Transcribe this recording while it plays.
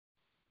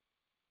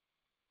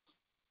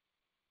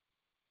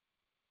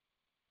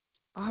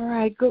All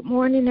right, good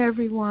morning,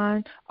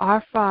 everyone.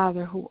 Our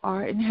Father, who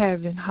art in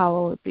heaven,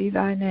 hallowed be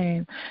thy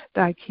name.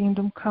 Thy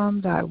kingdom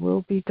come, thy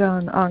will be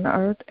done on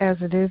earth as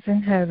it is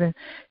in heaven.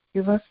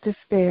 Give us this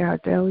day our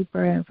daily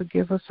bread, and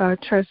forgive us our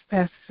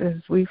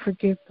trespasses. We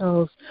forgive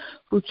those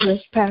who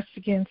trespass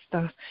against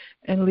us.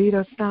 And lead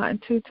us not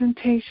into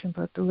temptation,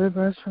 but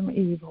deliver us from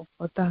evil.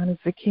 For thine is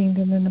the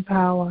kingdom and the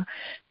power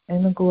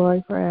and the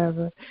glory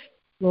forever.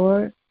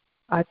 Lord,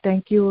 I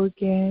thank you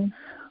again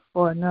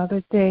for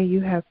another day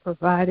you have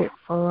provided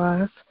for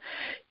us.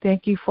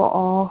 Thank you for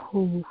all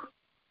who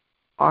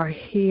are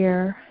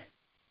here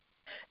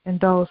and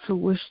those who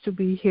wish to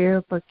be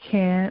here but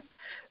can't.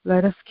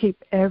 Let us keep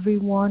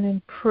everyone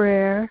in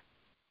prayer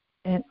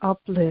and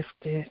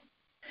uplifted.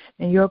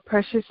 In your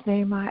precious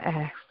name I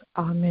ask.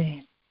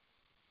 Amen.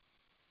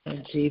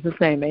 In Jesus'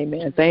 name,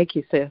 amen. Thank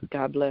you, sis.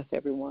 God bless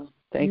everyone.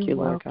 Thank you,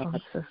 Lord welcome,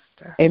 God.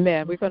 Sister.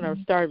 Amen. We're going to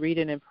start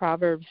reading in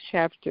Proverbs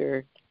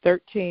chapter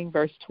 13,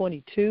 verse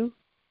 22.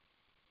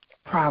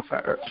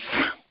 Proverbs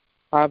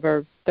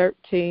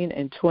 13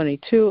 and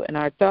 22. And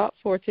our thought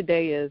for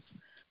today is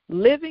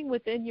living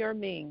within your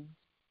means.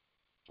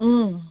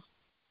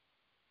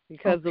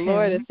 Because the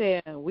Lord is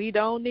saying we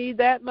don't need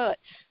that much.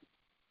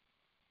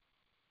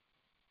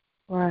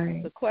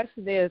 Right. The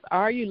question is,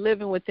 are you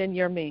living within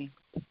your means?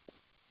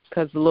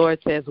 Because the Lord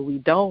says we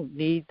don't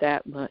need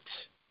that much.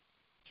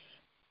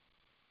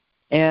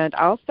 And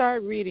I'll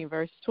start reading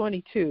verse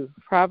 22.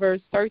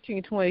 Proverbs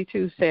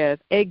 13:22 says,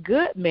 a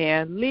good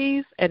man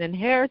leaves an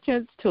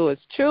inheritance to his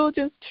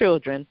children's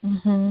children,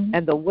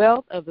 and the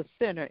wealth of the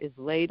sinner is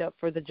laid up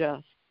for the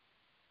just.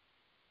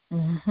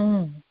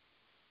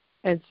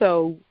 And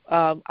so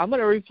I'm going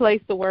to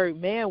replace the word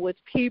man with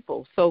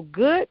people. So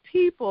good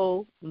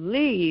people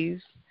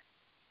leaves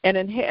an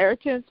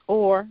inheritance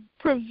or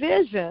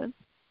provision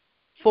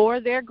for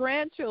their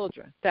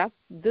grandchildren.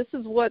 This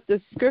is what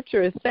the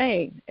scripture is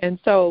saying. And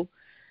so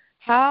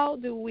how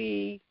do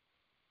we,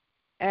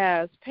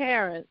 as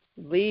parents,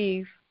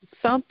 leave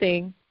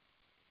something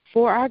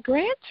for our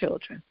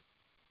grandchildren?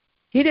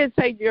 He didn't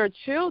say your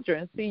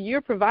children. See,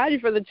 you're providing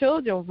for the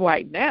children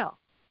right now.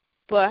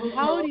 But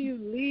how do you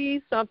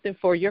leave something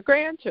for your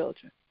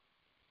grandchildren?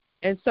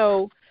 And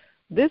so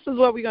this is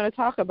what we're going to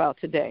talk about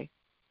today.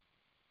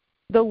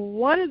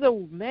 One of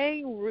the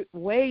main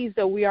ways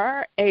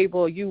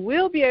that you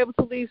will be able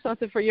to leave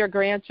something for your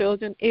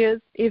grandchildren is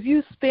if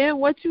you spend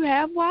what you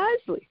have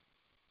wisely.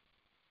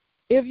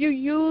 If you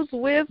use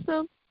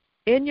wisdom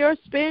in your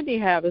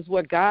spending habits,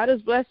 what God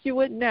has blessed you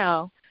with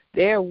now,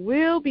 there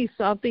will be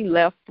something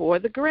left for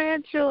the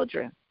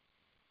grandchildren.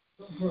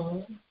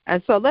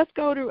 And so let's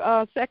go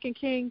to 2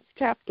 Kings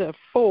chapter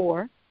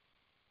 4.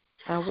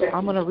 I'm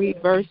going to read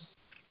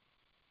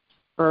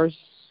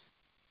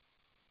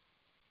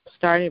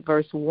starting at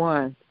verse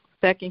 1.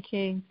 2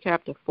 Kings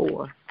chapter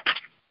 4.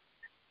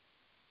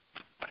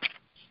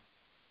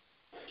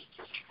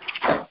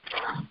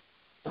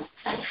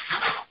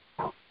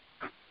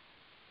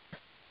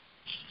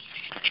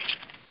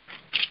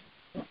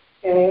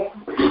 Okay.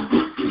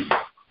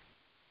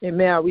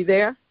 Amen. Are we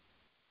there?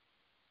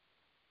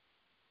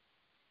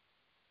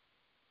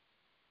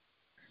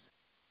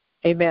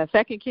 Amen.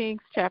 2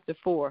 Kings chapter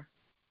 4.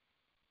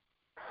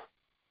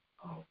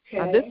 Okay.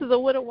 Now, this is a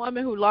widow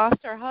woman who lost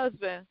her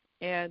husband,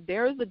 and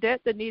there is a debt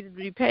that needed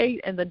to be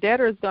paid, and the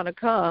debtor is going to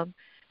come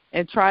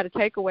and try to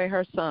take away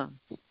her son.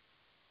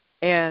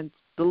 And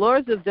the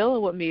Lord is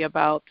dealing with me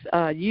about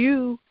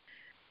you,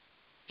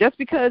 just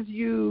because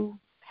you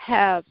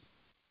have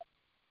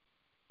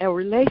a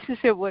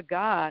relationship with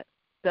God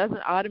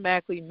doesn't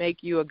automatically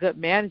make you a good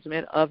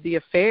management of the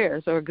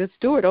affairs or a good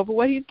steward over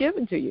what he's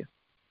given to you.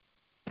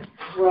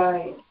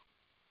 Right.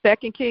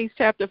 2 Kings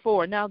chapter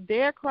 4. Now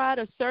there cried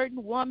a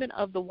certain woman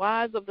of the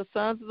wives of the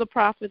sons of the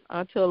prophets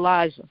unto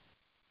Elijah,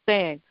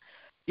 saying,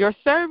 your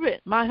servant,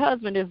 my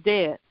husband, is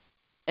dead,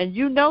 and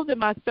you know that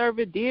my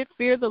servant did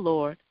fear the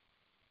Lord,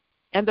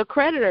 and the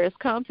creditor is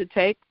come to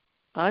take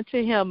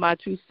unto him my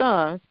 2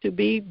 sons to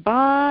be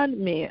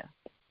bondmen.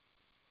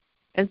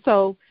 And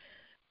so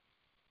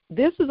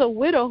this is a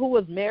widow who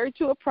was married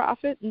to a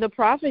prophet, and the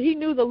prophet, he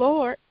knew the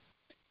Lord,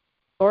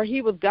 or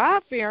he was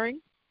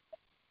God-fearing.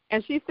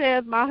 And she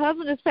says, my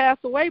husband has passed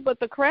away, but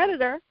the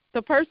creditor,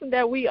 the person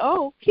that we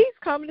owe, he's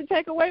coming to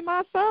take away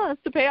my sons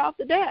to pay off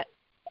the debt.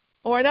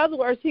 Or in other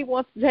words, he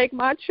wants to take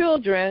my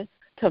children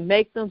to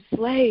make them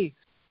slaves.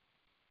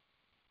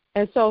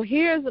 And so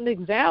here's an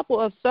example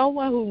of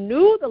someone who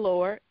knew the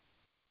Lord.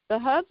 The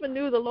husband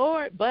knew the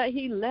Lord, but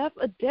he left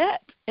a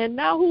debt. And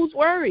now who's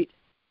worried?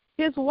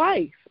 His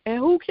wife. And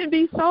who can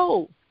be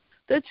sold?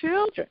 The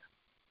children.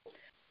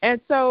 And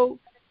so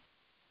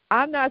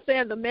I'm not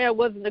saying the man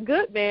wasn't a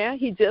good man.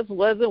 He just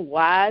wasn't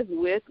wise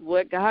with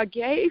what God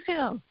gave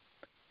him.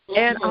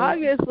 And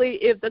obviously,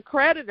 if the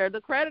creditor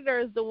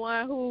is the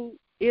one who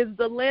is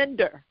the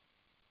lender.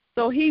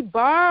 So he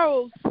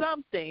borrows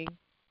something,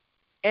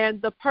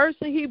 and the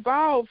person he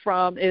borrowed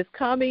from is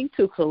coming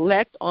to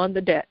collect on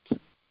the debt.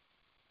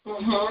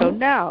 So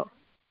now,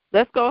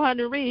 let's go ahead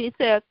and read. He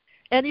says,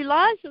 and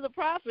Elijah the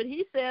prophet,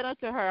 he said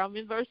unto her, I'm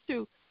in verse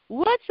 2,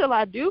 what shall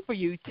I do for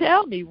you?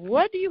 Tell me,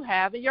 what do you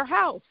have in your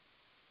house?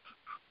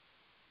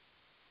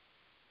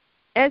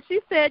 And she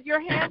said,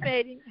 your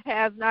handmaiden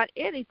has not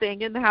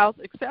anything in the house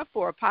except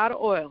for a pot of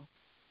oil.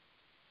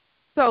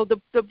 So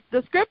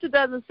the scripture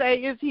doesn't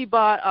say if he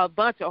bought a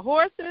bunch of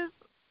horses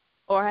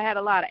or had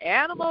a lot of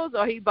animals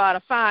or he bought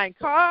a fine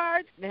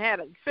car and had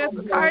an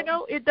expensive car.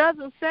 No, it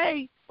doesn't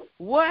say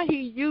what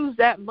he used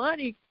that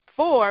money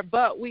for,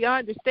 but we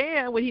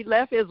understand when he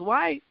left his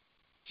wife,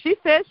 she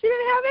said she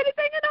didn't have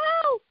anything in the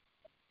house.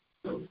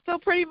 So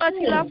pretty much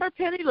he left her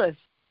penniless.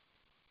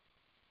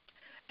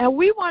 And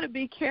we want to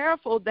be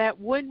careful that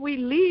when we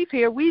leave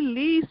here, we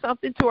leave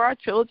something to our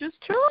children's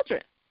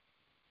children.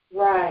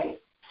 Right.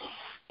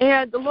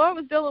 And the Lord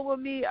was dealing with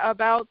me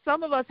about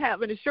some of us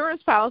have an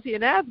insurance policy,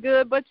 and that's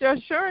good, but your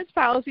insurance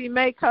policy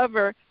may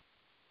cover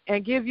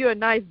and give you a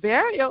nice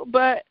burial,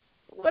 but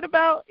what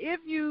about if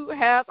you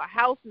have a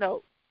house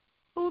note?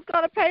 Who's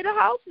going to pay the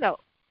house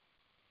note?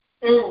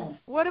 Mm.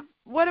 What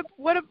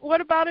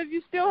about if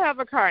you still have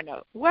a car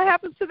note? What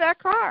happens to that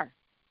car?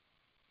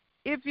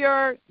 If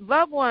your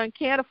loved one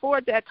can't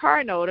afford that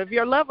car note, if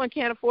your loved one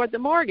can't afford the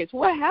mortgage,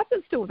 what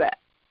happens to that?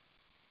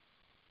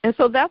 And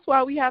so that's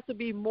why we have to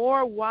be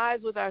more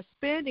wise with our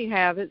spending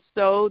habits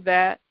so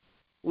that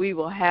we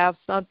will have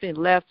something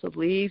left to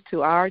leave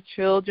to our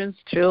children's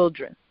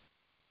children.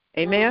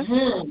 Amen?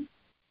 Mm-hmm.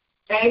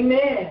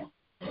 Amen.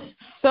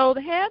 So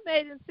the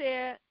handmaiden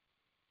said,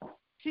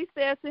 she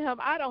said to him,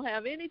 I don't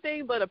have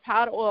anything but a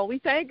pot of oil. We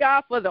thank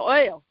God for the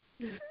oil.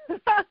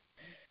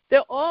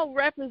 The oil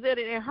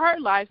represented in her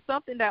life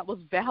something that was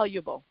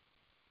valuable.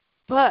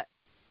 But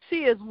she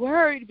is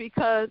worried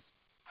because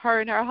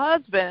her and her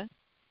husband,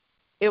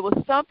 it was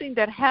something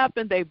that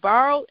happened. They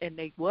borrowed and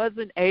they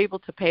wasn't able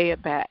to pay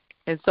it back.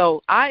 And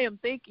so I am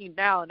thinking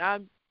now, and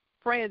I'm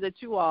praying that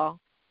you all,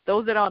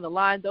 those that are on the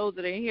line, those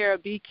that are in here,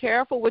 be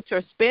careful with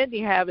your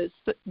spending habits.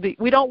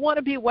 We don't want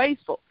to be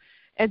wasteful.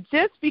 And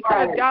just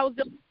because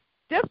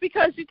just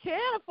because you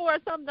can't afford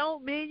something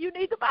don't mean you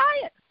need to buy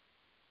it.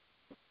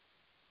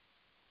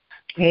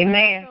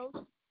 Amen.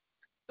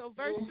 So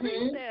verse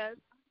 3 says,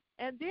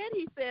 and then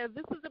he says,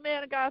 this is the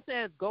man of God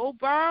says, go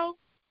borrow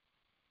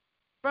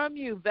from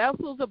you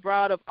vessels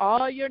abroad of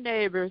all your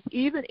neighbors,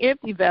 even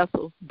empty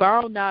vessels,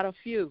 borrow not a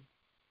few.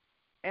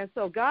 And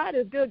so God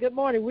is good. Good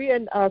morning. We're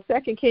in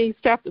 2 Kings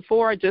chapter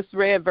 4. I just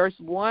read verse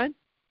 1,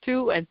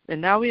 2, and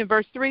now we're in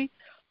verse 3.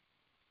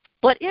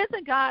 But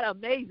isn't God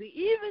amazing?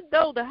 Even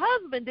though the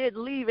husband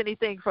didn't leave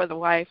anything for the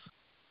wife,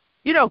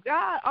 you know,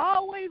 God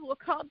always will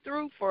come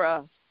through for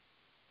us.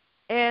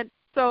 And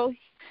so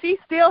she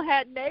still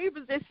had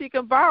neighbors that she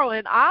can borrow.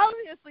 And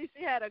obviously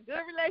she had a good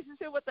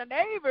relationship with the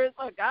neighbors.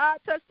 So God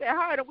touched their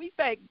heart, and we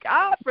thank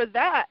God for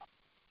that.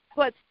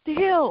 But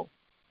still,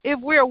 if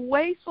we're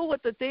wasteful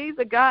with the things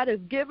that God has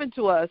given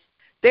to us,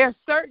 there are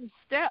certain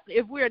steps.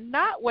 If we're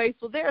not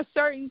wasteful, there are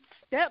certain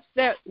steps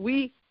that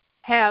we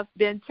have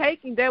been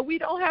taking that we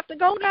don't have to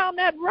go down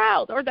that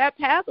route or that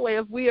pathway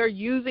if we are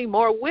using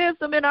more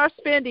wisdom in our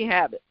spending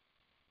habits.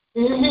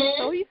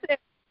 Mm-hmm. So he said,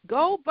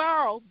 go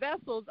borrow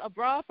vessels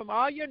abroad from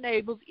all your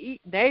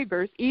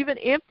neighbors, even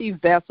empty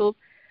vessels.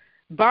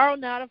 Borrow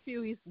not a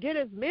few. Get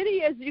as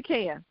many as you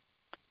can.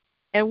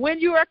 And when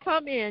you are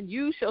come in,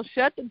 you shall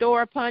shut the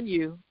door upon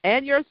you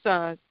and your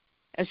sons,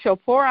 and shall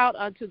pour out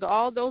unto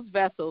all those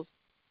vessels,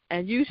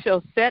 and you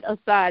shall set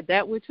aside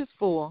that which is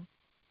full.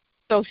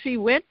 So she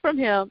went from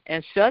him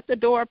and shut the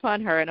door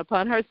upon her and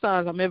upon her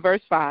sons, I'm in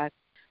verse 5,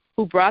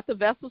 who brought the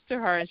vessels to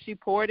her, and she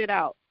poured it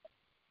out.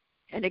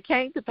 And it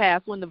came to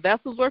pass, when the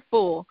vessels were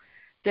full,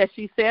 that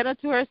she said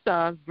unto her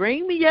sons,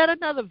 bring me yet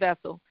another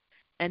vessel.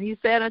 And he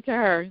said unto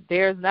her,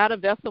 there is not a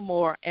vessel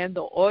more. And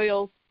the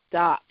oil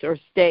stopped or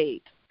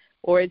stayed,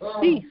 or it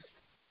ceased.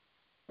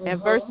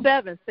 And verse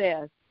 7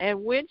 says,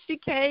 and when she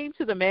came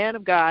to the man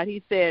of God,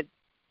 he said,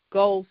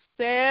 go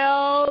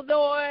sell the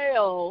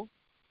oil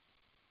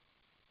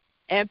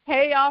and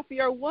pay off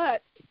your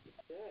what?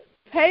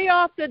 Pay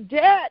off the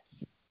debt.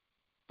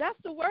 That's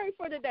the word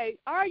for today.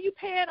 Are you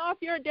paying off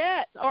your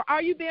debt, or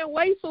are you being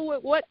wasteful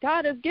with what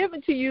God has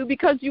given to you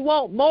because you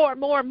want more?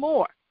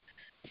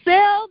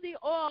 Sell the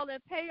oil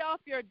and pay off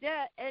your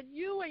debt, and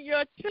you and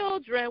your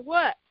children,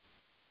 what?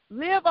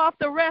 Live off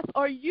the rest,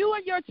 or you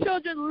and your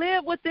children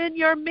live within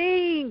your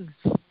means.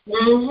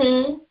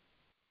 Mm-hmm.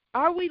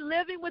 Are we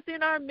living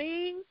within our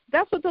means?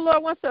 That's what the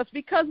Lord wants us,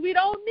 because we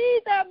don't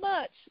need that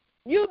much.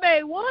 You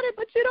may want it,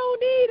 but you don't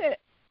need it.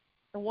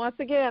 And once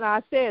again,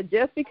 I said,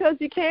 just because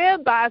you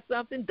can buy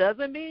something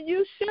doesn't mean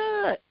you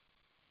should.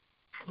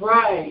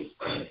 Right.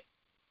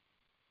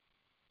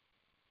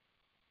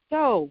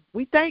 So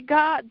we thank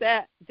God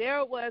that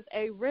there was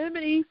a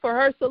remedy for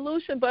her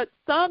solution, but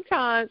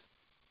sometimes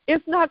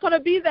it's not going to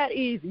be that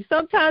easy.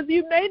 Sometimes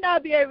you may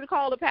not be able to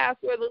call the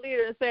pastor or the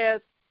leader and say,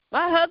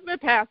 my husband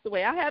passed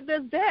away. I have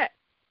this debt.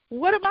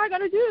 What am I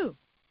going to do?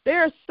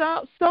 There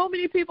are so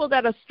many people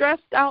that are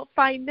stressed out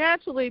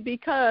financially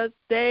because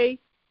they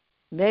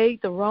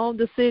made the wrong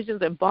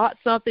decisions and bought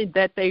something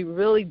that they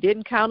really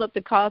didn't count up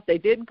the cost. They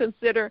didn't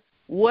consider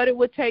what it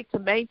would take to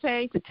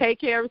maintain, to take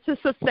care of, to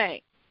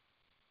sustain.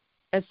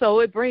 And so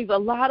it brings a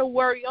lot of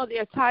worry on the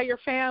entire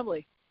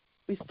family.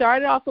 We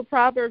started off with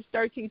Proverbs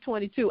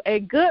 13:22. A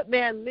good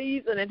man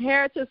leaves an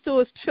inheritance to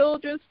his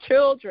children's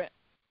children.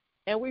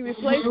 And we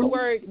replace the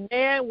word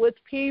man with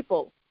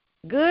people.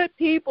 Good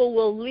people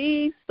will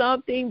leave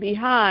something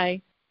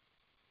behind,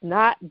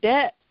 not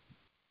debt.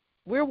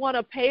 We want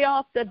to pay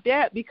off the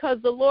debt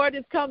because the Lord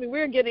is coming.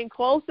 We're getting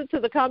closer to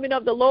the coming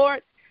of the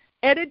Lord.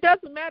 And it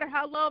doesn't matter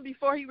how long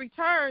before he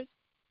returns.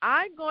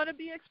 I'm going to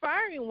be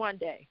expiring one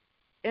day.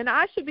 And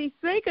I should be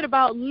thinking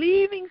about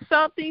leaving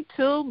something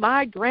to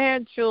my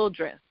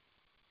grandchildren.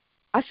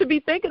 I should be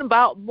thinking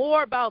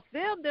more about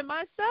them than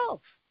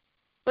myself.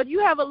 But you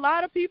have a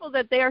lot of people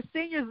that they are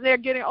seniors, they're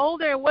getting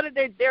older, and what are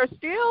they? They're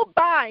still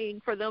buying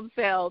for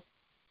themselves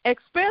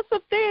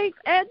expensive things,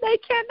 and they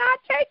cannot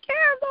take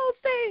care of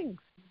those things.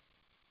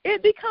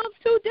 It becomes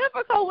too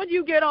difficult when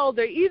you get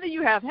older. Either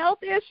you have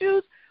health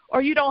issues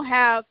or you don't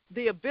have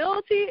the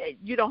ability,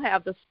 you don't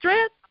have the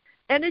strength,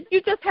 and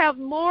you just have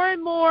more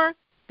and more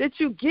that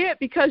you get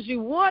because you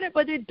want it,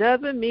 but it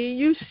doesn't mean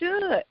you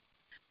should.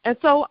 And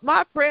so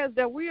my prayer is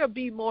that we will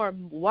be more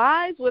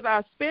wise with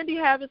our spending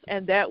habits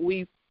and that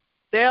we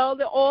sell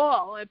the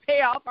oil and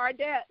pay off our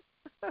debt.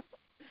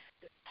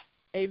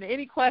 Amen.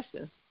 Any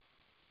questions?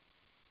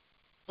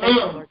 Thank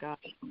you, Lord God.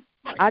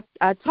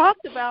 I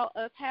talked about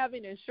us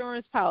having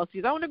insurance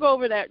policies. I want to go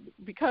over that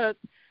because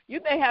you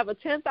may have a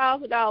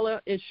 $10,000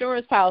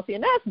 insurance policy,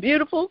 and that's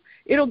beautiful.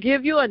 It'll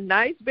give you a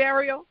nice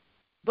burial.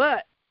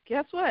 But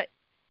guess what?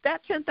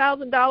 That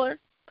 $10,000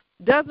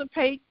 doesn't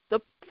pay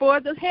for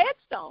the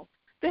headstone.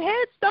 The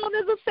headstone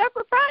is a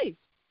separate price.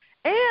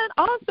 And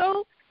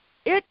also,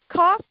 it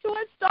costs to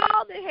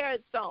install the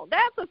headstone.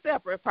 That's a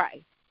separate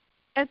price.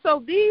 And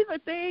so these are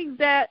things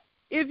that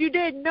if you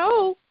didn't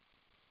know,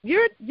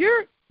 you're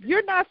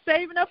not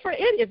saving up for it.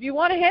 If you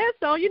want a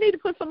headstone, you need to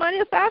put some money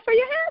aside for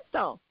your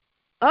headstone.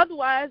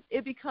 Otherwise,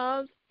 it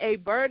becomes a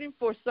burden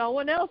for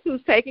someone else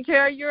who's taking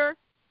care of your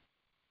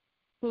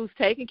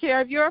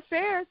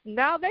affairs.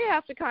 Now they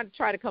have to kind of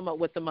try to come up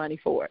with the money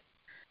for it.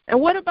 And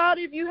what about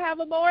if you have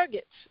a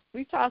mortgage?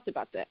 We've talked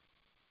about that.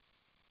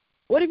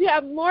 What if you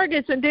have a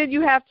mortgage and then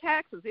you have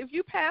taxes? If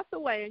you pass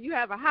away and you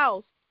have a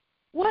house,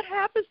 what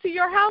happens to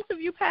your house if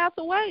you pass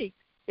away?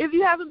 If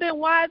you haven't been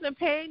wise in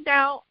paying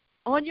down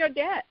on your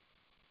debt?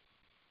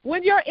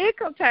 When your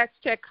income tax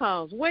check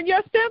comes, when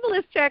your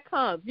stimulus check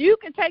comes, you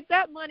can take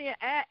that money and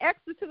add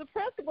extra to the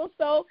principal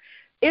so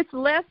it's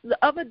less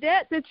of a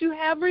debt that you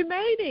have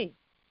remaining.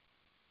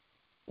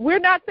 We're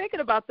not thinking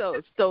about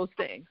those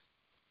things.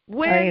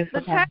 When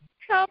the tax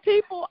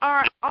people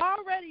are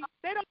already,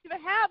 they don't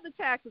even have the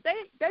taxes.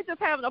 They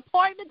just have an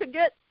appointment to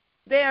get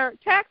their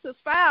taxes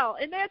filed,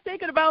 and they're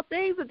thinking about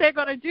things that they're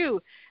going to do.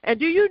 And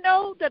do you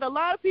know that a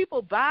lot of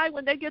people buy,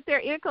 when they get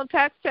their income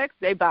tax checks,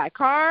 they buy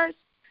cars,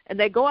 and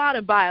they go out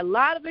and buy a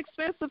lot of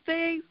expensive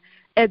things,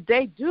 and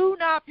they do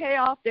not pay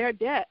off their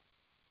debt.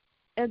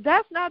 And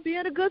that's not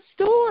being a good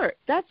steward.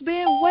 That's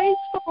being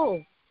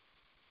wasteful.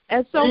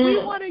 And so we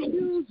want to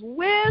use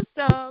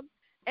wisdom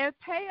and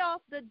pay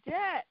off the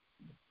debt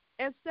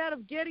instead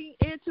of getting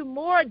into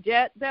more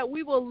debt that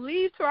we will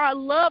leave to our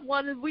loved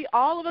ones if we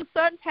all of a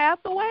sudden pass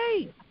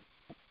away.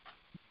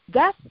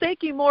 That's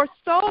thinking more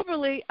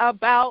soberly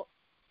about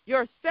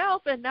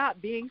yourself and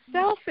not being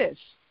selfish.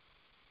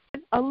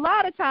 A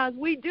lot of times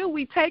we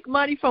take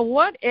money from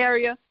one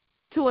area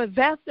to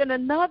invest in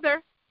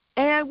another,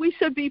 and we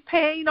should be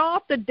paying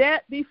off the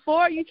debt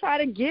before you try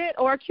to get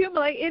or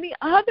accumulate any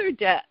other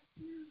debt.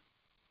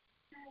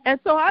 And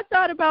so I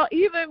thought about,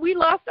 even we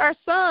lost our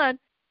son.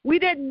 We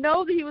didn't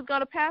know that he was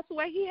going to pass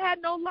away. He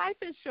had no life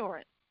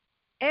insurance.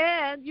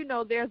 And,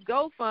 there's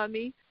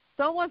GoFundMe.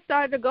 Someone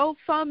started a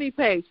GoFundMe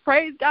page.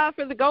 Praise God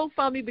for the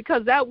GoFundMe,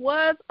 because that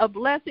was a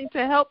blessing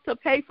to help to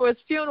pay for his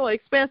funeral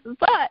expenses.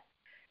 But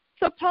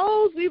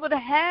suppose we would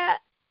have had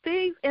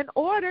things in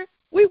order,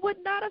 we would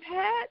not have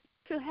had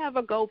to have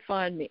a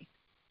GoFundMe.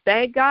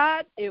 Thank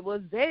God it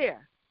was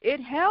there. It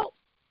helped.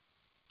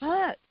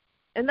 But,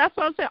 and that's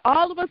what I'm saying,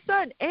 all of a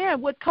sudden,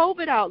 and with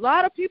COVID out, a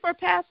lot of people are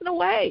passing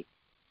away.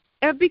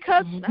 And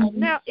because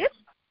now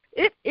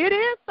it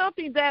is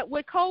something that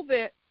with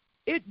COVID,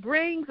 it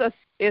brings a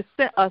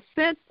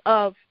sense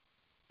of,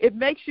 it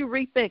makes you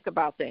rethink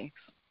about things.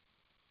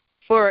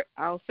 For,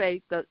 I'll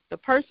say, the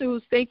person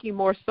who's thinking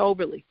more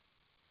soberly.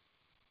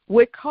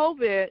 With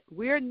COVID,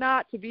 we're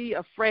not to be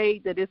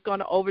afraid that it's going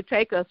to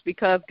overtake us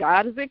because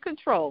God is in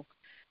control.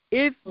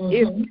 If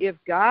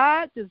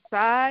God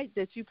decides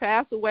that you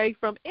pass away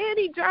from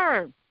any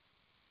germ,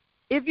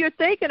 if you're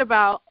thinking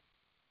about,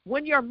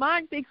 when your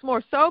mind thinks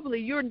more soberly,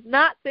 you're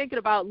not thinking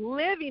about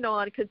living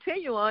on,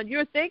 continue on.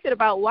 You're thinking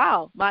about,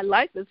 wow, my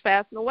life is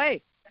passing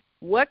away.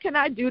 What can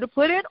I do to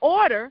put in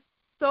order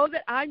so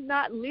that I'm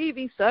not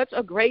leaving such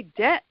a great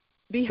debt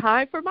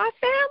behind for my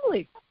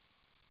family?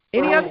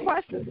 Any other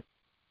questions?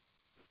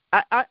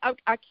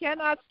 I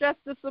cannot stress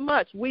this so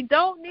much. We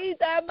don't need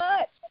that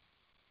much.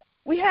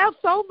 We have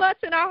so much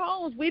in our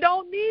homes. We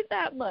don't need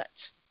that much.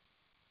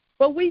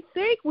 But we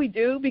think we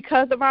do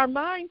because of our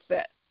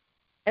mindset.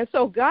 And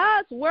so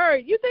God's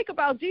word, you think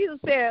about Jesus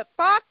said,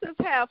 foxes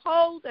have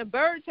holes and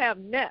birds have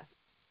nests.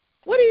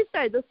 What do you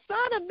say? The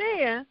Son of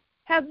Man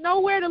has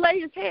nowhere to lay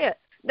his head.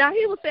 Now,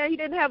 he was saying he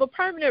didn't have a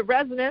permanent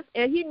residence,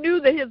 and he knew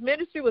that his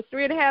ministry was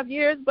 3.5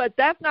 years, but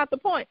that's not the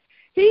point.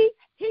 He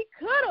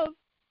could have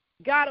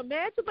got a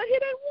mansion, but he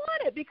didn't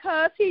want it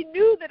because he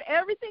knew that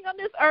everything on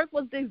this earth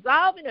was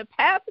dissolving and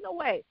passing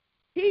away.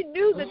 He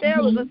knew that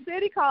there was a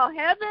city called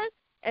heaven,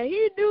 and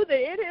he knew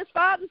that in his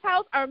Father's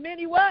house are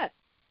many what?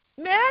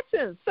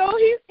 Mansions. So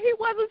he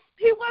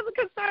wasn't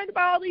concerned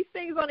about all these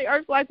things on the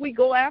earth like we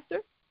go after.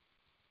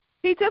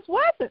 He just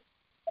wasn't.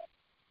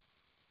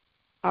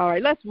 All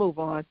right, let's move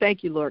on.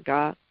 Thank you, Lord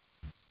God.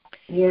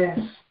 Yes.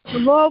 The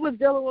Lord was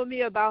dealing with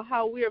me about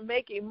how we are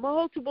making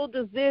multiple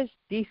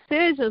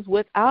decisions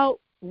without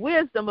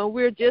wisdom, and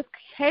we're just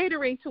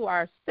catering to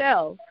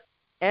ourselves,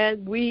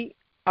 and we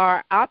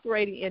are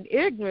operating in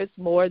ignorance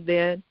more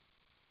than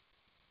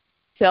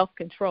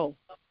self-control.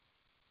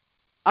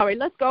 All right,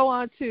 let's go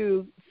on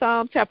to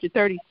Psalm chapter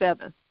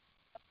 37.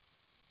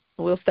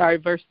 We'll start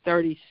at verse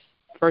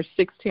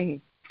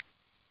 16.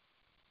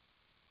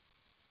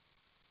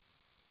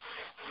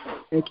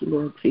 Thank you,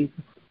 Lord Jesus.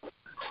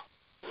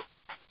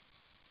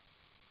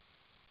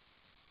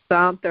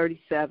 Psalm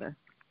 37.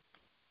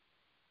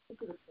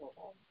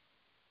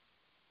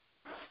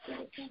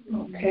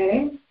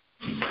 Okay.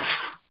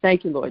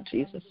 Thank you, Lord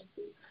Jesus.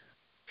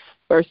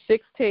 Verse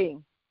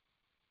 16.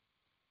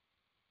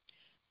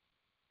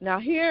 Now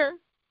here,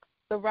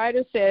 the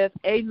writer says,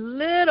 a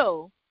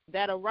little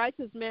that a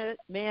righteous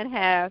man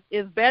has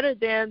is better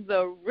than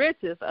the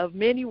riches of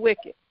many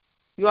wicked.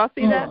 You all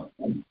see that?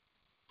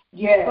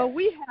 Yes. But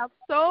we have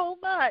so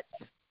much.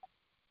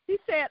 He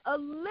said a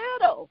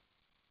little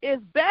is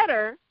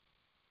better.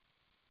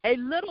 A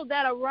little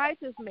that a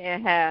righteous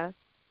man has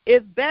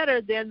is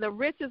better than the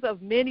riches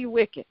of many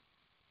wicked.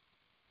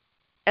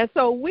 And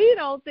so we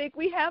don't think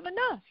we have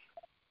enough.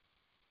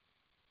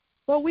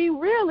 But we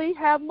really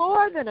have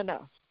more than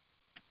enough.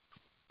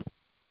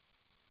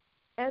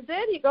 And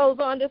then he goes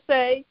on to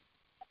say,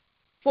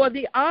 for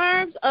the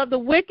arms of the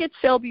wicked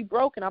shall be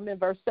broken. I'm in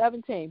verse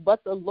 17.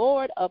 But the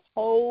Lord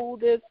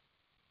upholdeth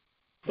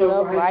the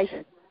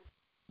righteous.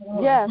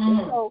 Yes. And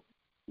so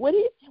when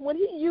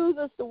he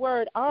uses the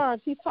word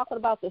arms, he's talking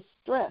about the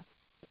strength.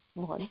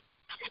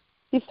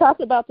 He's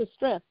talking about the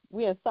strength.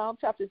 We're in Psalm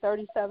chapter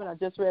 37. I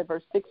just read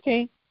verse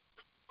 16.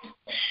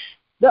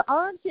 The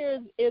arms here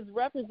is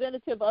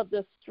representative of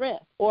the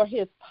strength or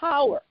his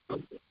power.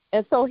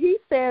 And so he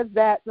says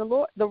that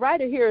the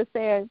writer here is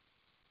saying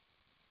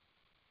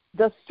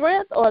the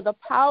strength or the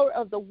power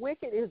of the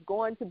wicked is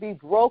going to be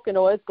broken,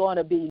 or it's going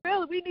to be.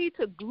 Really, we need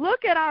to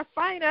look at our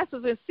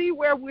finances and see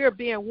where we're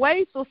being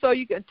wasteful so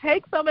you can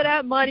take some of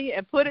that money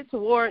and put it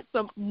towards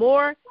some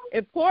more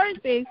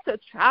important things to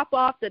chop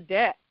off the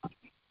debt.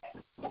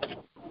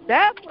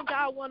 That's what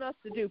God wants us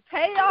to do.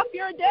 Pay off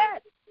your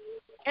debt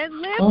and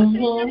live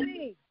within your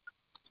means.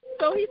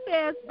 So he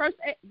says,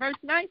 verse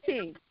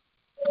 19.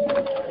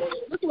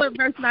 Look what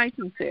verse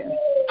 19 says.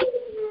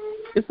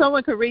 If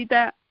someone could read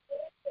that.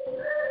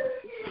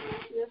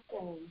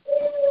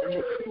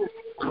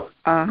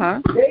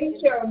 They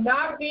shall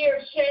not be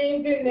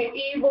ashamed in the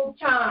evil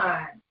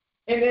time,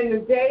 and in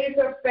the days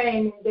of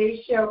famine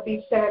they shall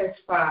be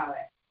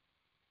satisfied.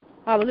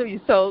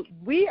 Hallelujah. So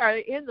we are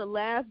in the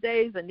last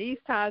days, and these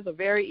times are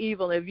very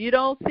evil. If you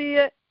don't see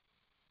it,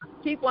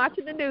 keep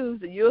watching the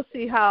news, and you'll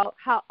see how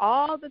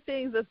all the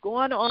things that's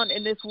going on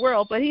in this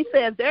world. But he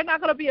says they're not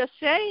going to be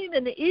ashamed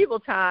in the evil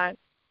time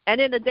and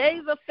in the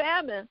days of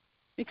famine,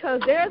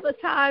 because there's a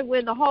time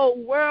when the whole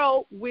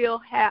world will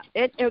have,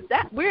 and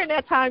we're in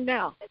that time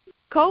now.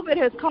 COVID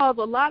has caused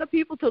a lot of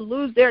people to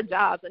lose their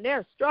jobs, and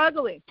they're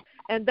struggling.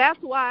 And that's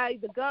why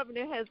the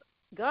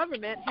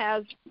government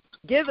has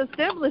given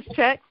stimulus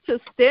checks to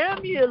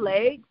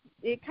stimulate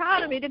the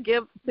economy, to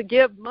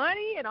give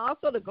money and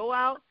also to go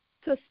out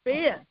to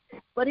spend.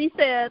 But he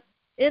says,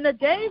 in the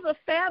days of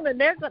famine,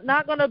 they're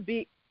going to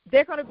be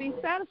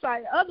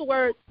satisfied. In other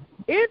words,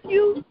 if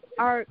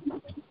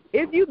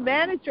you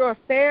manage your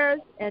affairs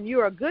and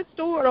you're a good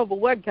steward over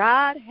what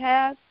God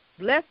has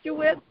blessed you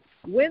with,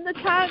 when the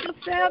time of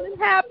famine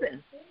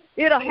happens,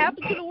 it'll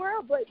happen to the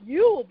world, but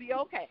you will be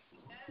okay.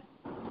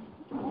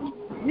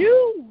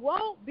 You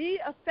won't be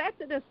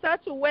affected in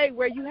such a way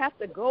where you have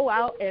to go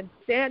out and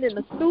stand in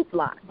the soup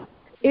line.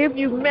 If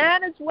you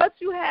manage what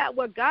you have,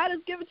 what God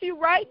has given to you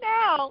right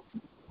now,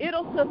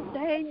 it'll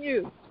sustain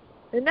you.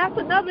 And that's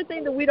another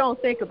thing that we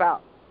don't think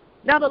about.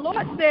 Now, the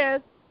Lord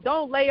says,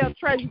 don't lay up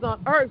treasures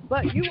on earth,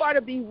 but you are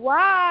to be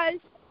wise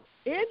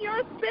in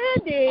your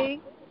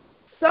spending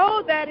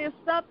so that if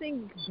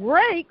something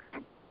breaks,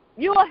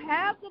 you'll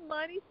have the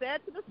money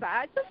set to the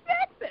side to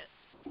fix it.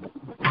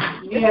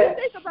 Yes. If you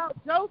think about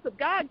Joseph,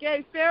 God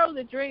gave Pharaoh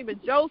the dream, and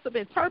Joseph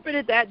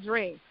interpreted that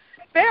dream.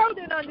 Pharaoh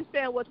didn't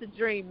understand what the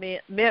dream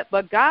meant,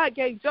 but God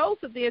gave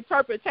Joseph the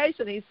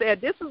interpretation. He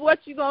said, this is what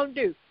you're going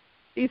to do.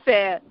 He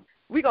said,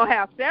 we're going to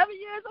have 7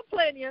 years of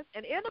plenteous,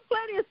 and in the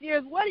plenteous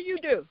years, what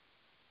do?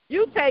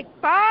 You take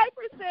 5%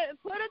 and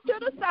put it to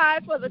the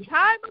side for the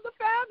time of the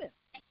famine.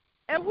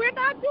 And we're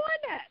not doing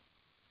that.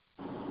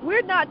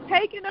 We're not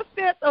taking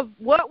offense of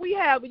what we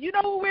have. But you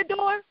know what we're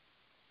doing?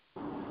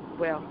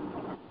 Well,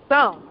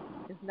 some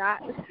is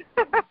not.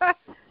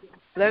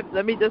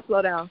 Let me just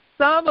slow down.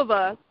 Some of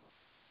us,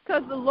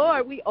 because the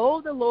Lord, we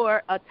owe the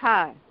Lord a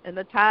tithe, and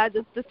the tithe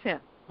is the 10th.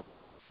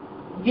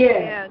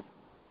 Yes. And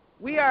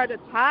we are to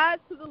tithe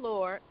to the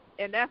Lord,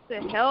 and that's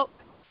to help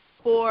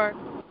for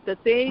the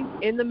things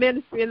in the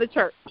ministry in the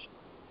church.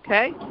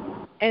 Okay?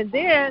 And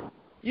then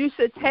you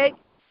should take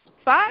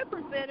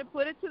 5% and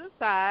put it to the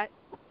side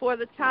for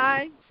the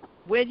time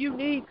when you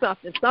need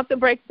something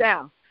breaks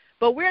down.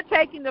 But we're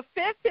taking the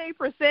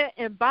 15%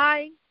 and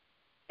buying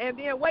and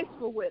being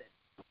wasteful with it.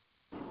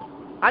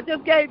 I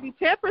just gave you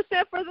 10%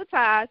 for the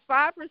tithes,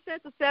 5%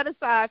 to set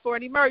aside for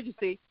an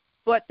emergency,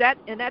 but that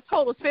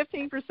totals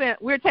 15%.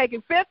 We're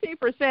taking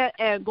 15%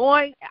 and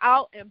going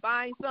out and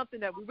buying something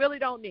that we really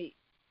don't need.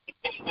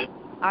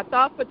 Our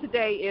thought for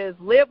today is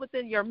live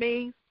within your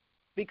means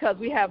because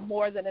we have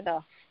more than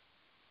enough.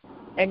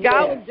 And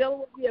God was dealing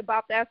with me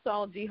about that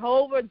song,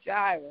 Jehovah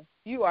Jireh.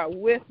 You are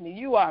with me.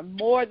 You are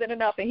more than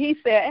enough. And he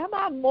said, am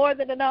I more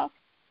than enough?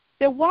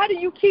 Then why do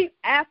you keep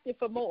asking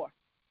for more?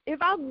 If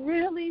I'm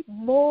really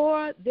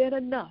more than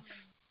enough,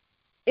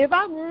 if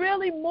I'm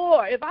really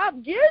more, if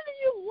I've given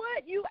you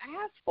what you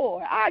asked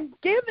for, I've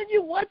given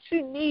you what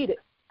you needed,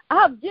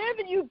 I've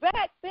given you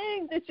back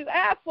things that you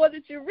asked for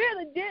that you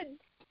really didn't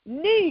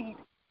need,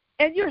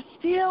 and you're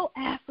still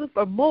asking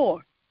for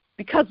more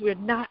because we're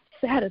not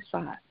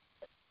satisfied.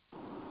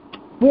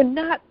 We're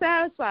not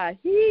satisfied.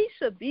 He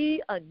should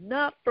be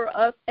enough for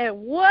us, and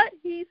what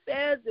he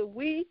says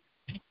that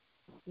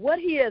what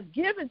he has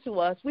given to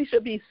us, we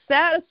should be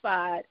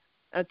satisfied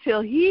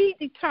until he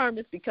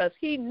determines, because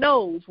he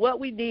knows what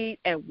we need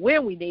and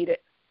when we need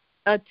it,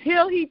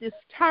 until he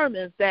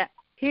determines that,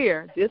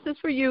 here, this is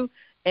for you,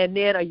 and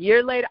then a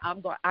year later,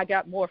 I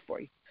got more for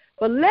you.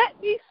 But let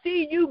me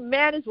see you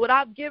manage what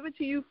I've given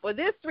to you for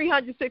this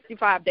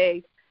 365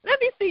 days. Let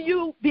me see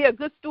you be a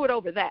good steward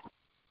over that.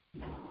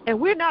 And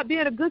we're not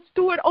being a good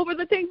steward over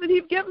the things that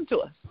he's given to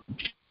us.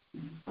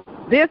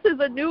 This is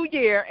a new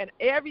year, and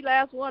every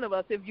last one of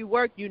us, if you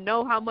work, you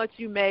know how much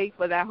you made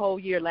for that whole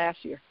year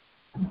last year.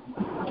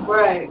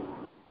 Right.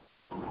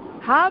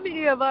 How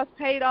many of us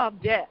paid off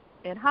debt,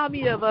 and how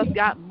many of us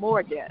got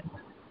more debt?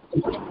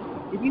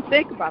 If you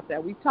think about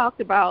that, we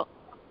talked about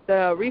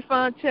the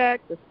refund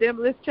check, the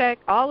stimulus check,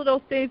 all of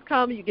those things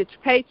come, you get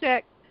your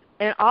paycheck,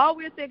 and all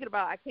we're thinking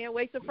about, I can't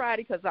wait till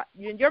Friday because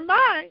in your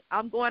mind,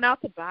 I'm going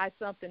out to buy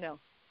something else.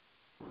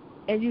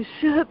 And you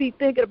should be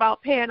thinking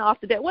about paying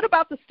off the debt. What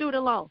about the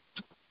student loan?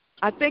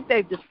 I think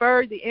they've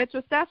deferred the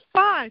interest. That's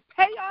fine.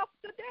 Pay off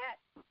the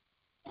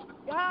debt.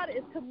 God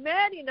is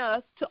commanding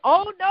us to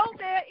owe no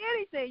man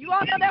anything. You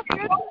all know that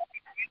scripture?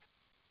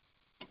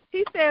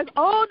 He says,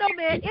 owe no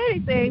man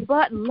anything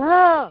but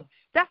love.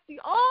 That's the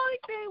only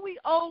thing we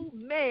owe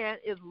man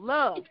is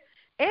love.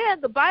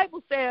 And the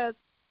Bible says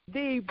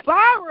the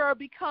borrower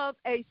becomes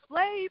a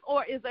slave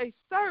or is a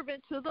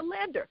servant to the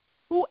lender.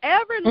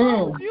 Whoever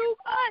loans you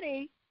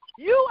money,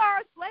 you are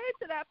a slave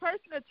to that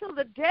person until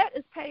the debt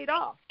is paid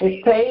off.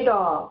 It's paid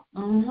off.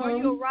 Before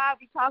you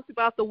arrived, we talked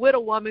about the widow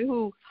woman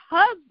whose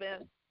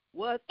husband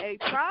was a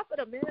prophet,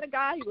 a man of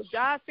God. He was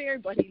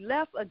God-fearing, but he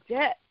left a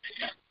debt.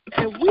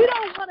 And we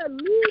don't want to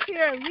leave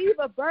here and leave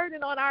a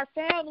burden on our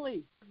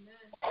family.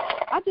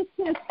 I just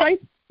can't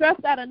stress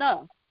that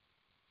enough.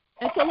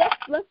 And so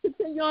let's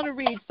continue on to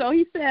read. So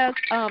he says,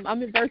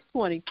 I'm in verse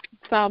 20,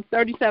 Psalm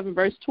 37,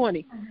 verse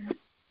 20.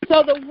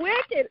 So the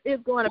wicked is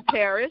going to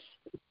perish,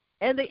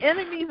 and the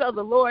enemies of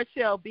the Lord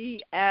shall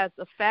be as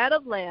the fat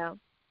of lambs.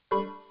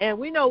 And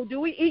we know, do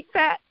we eat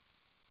fat?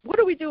 What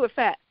do we do with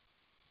fat?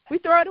 We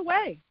throw it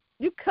away.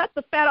 You cut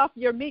the fat off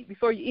your meat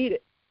before you eat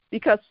it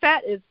because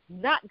fat is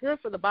not good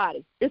for the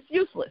body. It's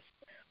useless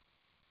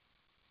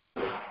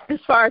as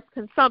far as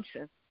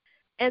consumption.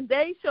 And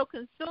they shall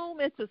consume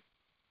into,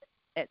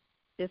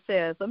 it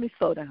says, let me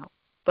slow down.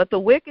 But the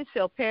wicked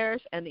shall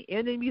perish, and the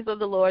enemies of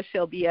the Lord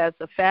shall be as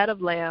the fat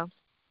of lambs.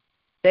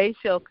 They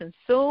shall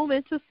consume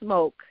into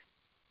smoke.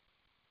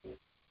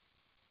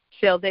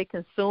 Shall they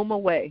consume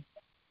away?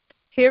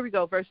 Here we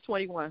go, verse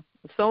 21.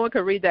 If someone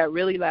could read that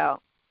really loud.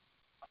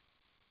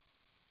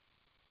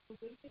 The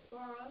wicked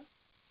borrow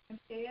and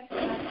pay us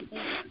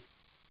back,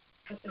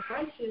 but the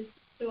righteous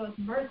show us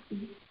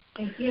mercy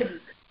and give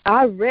it.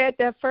 I read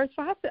that first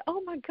part. I said,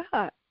 oh, my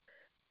God.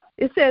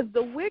 It says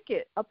the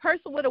wicked, a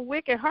person with a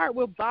wicked heart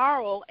will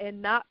borrow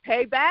and not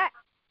pay back.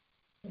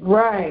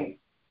 Right.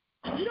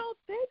 You don't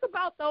think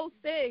about those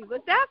things,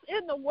 but that's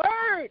in the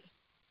Word.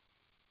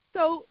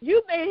 So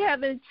you may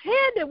have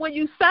intended when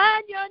you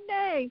sign your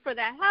name for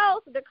the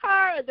house, the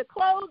car, the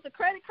clothes, the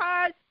credit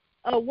card,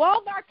 a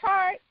Walmart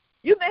card,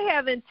 you may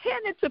have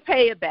intended to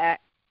pay it back,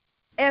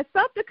 and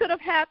something could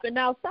have happened.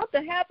 Now,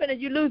 something happened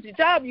and you lose your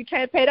job, you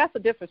can't pay, that's a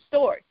different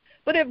story.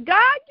 But if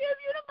God gives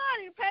you the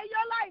money to pay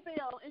your light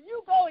bill and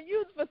you go and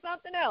use it for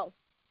something else,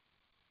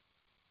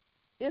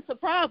 it's a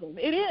problem.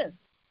 It is.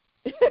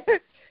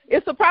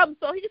 It's a problem.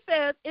 So he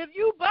says, if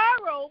you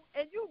borrow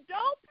and you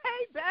don't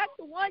pay back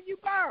the one you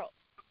borrowed,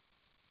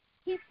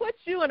 He puts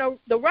you in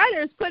the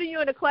writer is putting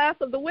you in a class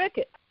of the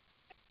wicked.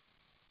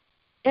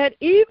 And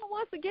even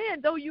once again,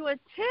 though you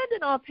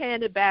intended on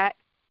paying it back,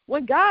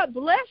 when God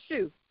bless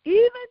you,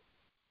 even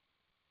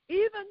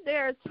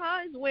there are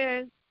times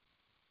when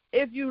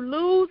if you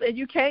lose and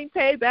you can't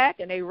pay back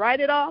and they write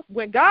it off,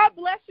 when God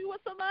bless you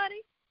with some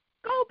money,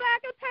 go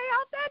back and pay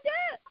off that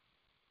debt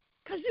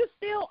because you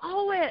still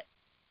owe it.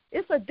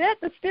 It's a debt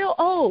that's still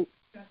owed.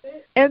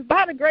 And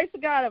by the grace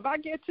of God, if I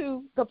get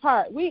to the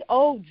part, we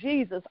owe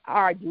Jesus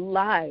our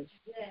lives.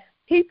 Yeah.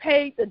 He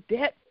paid the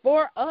debt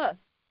for us.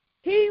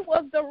 He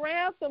was the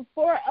ransom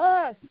for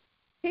us.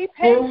 He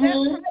paid that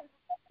price.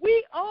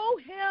 We owe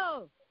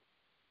him.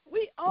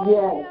 We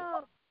owe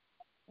him.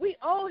 We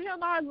owe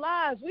him our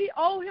lives. We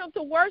owe him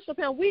to worship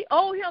him. We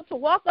owe him to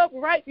walk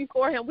upright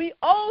before him. We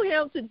owe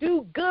him to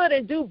do good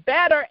and do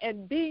better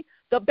and be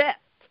the best.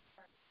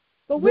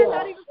 But we're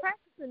not even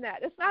practicing that.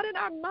 It's not in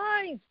our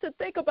minds to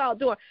think about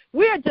doing.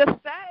 We're just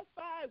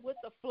satisfied with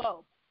the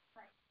flow.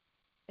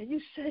 And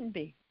you shouldn't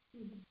be.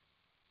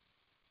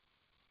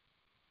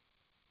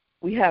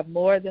 We have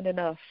more than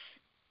enough,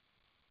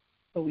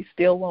 but we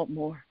still want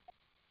more.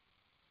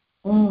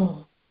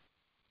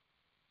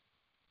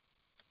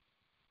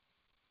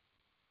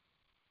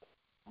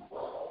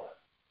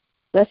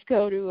 Let's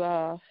go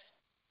to,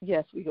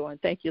 yes, we go on.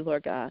 Thank you,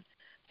 Lord God.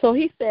 So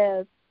he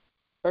says,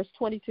 verse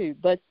 22,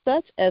 but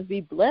such as be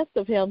blessed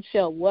of him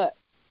shall what?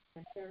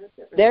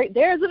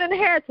 There's an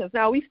inheritance.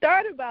 Now, we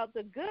started about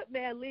the good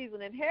man leaves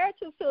an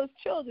inheritance to his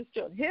children's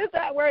children. Here's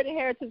that word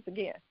inheritance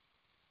again.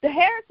 The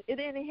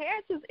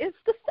inheritance is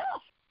the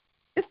stuff.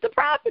 It's the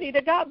property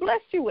that God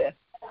blessed you with.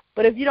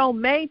 But if you don't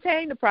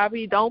maintain the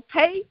property, don't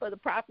pay for the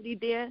property,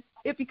 then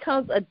it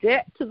becomes a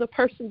debt to the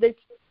person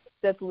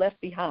that's left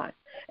behind.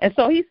 And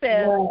so he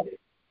says,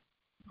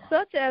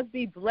 such as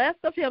be blessed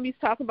of him, he's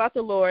talking about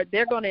the Lord,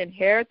 they're going to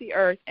inherit the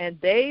earth, and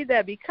they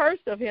that be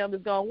cursed of him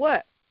is going to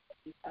what?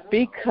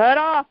 Be cut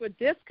off or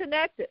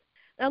disconnected.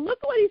 Now look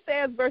what he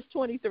says, verse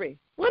 23.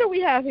 What do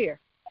we have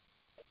here?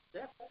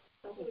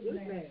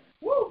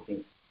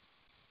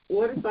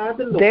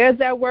 There's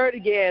that word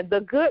again, the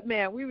good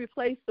man. We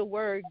replace the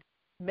word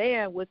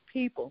man with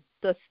people.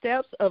 The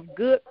steps of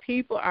good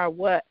people are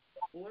what?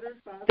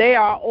 They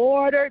are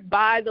ordered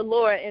by the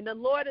Lord, and the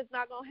Lord is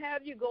not going to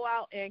have you go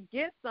out and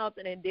get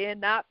something and then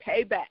not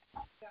pay back.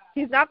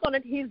 He's not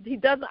going to. He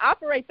doesn't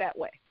operate that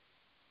way.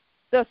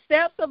 The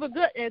steps of a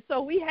good, and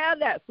so we have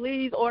that.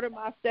 Please order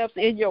my steps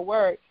in your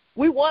word.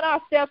 We want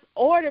our steps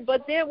ordered,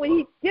 but then when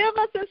he gives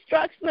us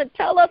instructions and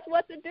tell us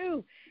what to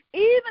do,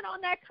 even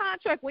on that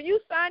contract, when you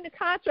sign the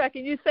contract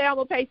and you say I'm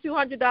going to pay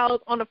 $200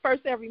 on the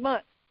first every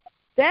month,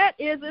 that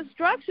is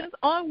instructions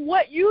on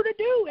what you to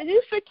do, and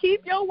you should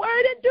keep your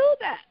word and do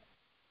that.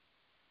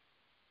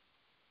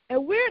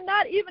 And we're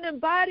not even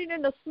embodying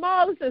in the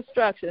smallest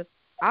instructions.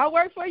 I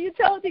work for a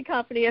utility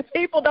company, and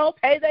people don't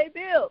pay their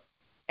bills.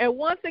 And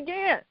once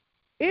again,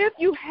 if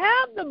you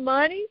have the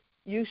money,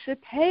 you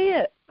should pay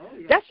it. Oh,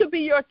 yeah. That should be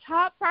your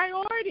top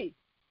priority.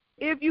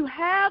 If you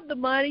have the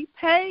money,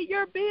 pay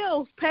your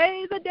bills.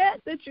 Pay the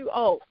debt that you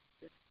owe.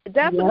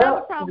 That's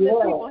another problem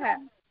that people have.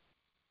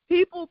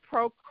 People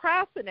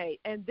procrastinate,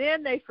 and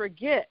then they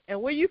forget.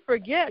 And when you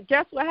forget,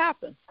 guess what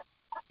happens?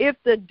 If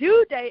the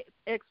due date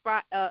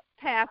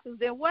passes,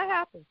 then what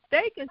happens?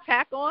 They can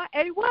tack on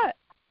a what?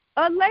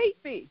 A late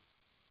fee.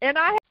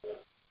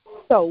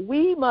 So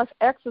we must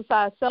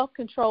exercise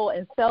self-control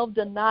and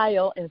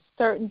self-denial, and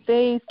certain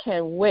things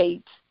can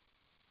wait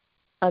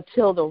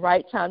until the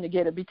right time to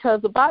get it.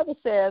 Because the Bible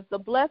says the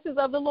blessings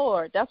of the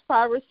Lord, that's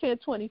Proverbs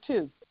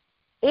 10:22.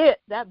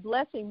 That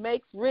blessing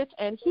makes rich,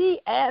 and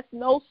he adds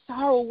no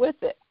sorrow with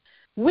it.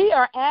 We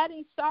are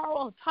adding sorrow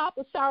on top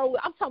of sorrow.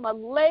 I'm talking about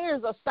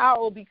layers of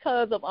sorrow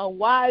because of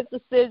unwise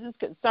decisions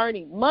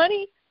concerning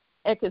money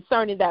and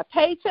concerning that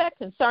paycheck,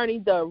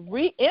 concerning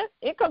the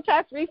income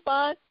tax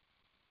refund.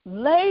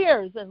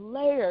 Layers and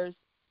layers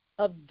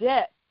of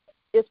debt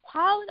is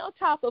piling on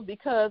top of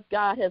because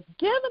God has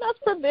given us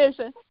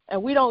provision,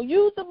 and we don't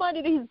use the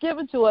money that he's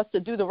given to us to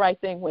do the right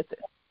thing with it.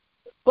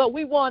 But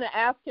we want to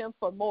ask him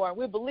for more, and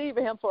we believe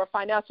in him for a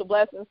financial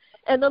blessing.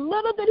 And the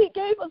little that he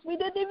gave us, we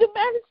didn't even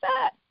manage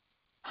that.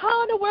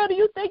 How in the world do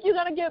you think you're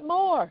going to get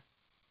more?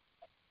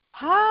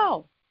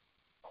 How?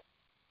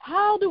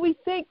 How do we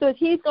think that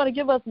he's going to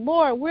give us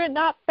more, and we're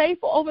not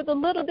faithful over the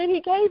little that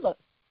he gave us?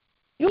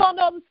 You all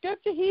know the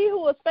scripture, he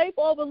who is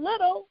faithful over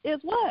little is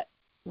what?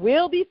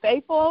 Will be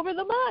faithful over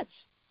the much.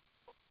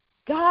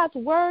 God's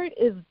word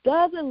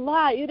doesn't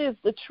lie. It is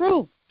the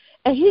truth.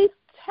 And he's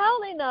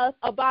telling us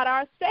about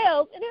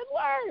ourselves in his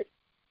word.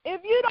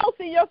 If you don't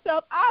see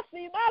yourself, I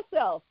see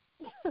myself.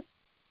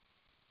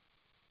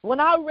 When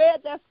I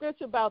read that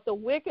scripture about the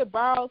wicked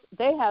borrowers,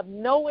 they have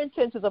no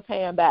intentions of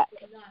paying back.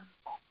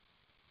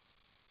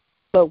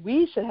 But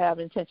we should have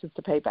intentions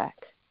to pay back.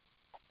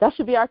 That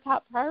should be our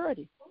top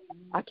priority.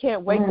 I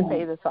can't wait to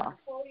pay this off.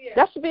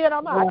 That should be in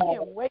our mind. I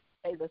can't wait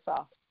to pay this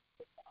off.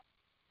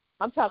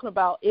 I'm talking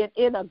about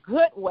in a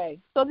good way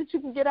so that you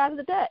can get out of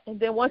the debt. And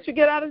then once you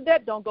get out of the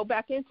debt, don't go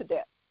back into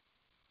debt.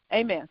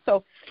 Amen.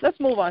 So let's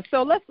move on.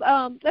 So let's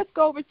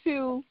go over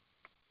to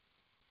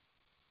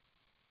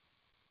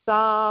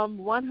Psalm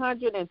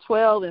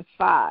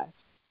 112:5.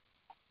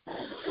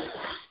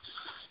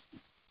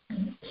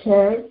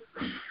 Okay.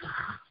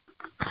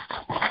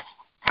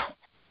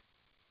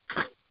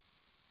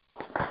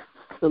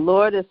 The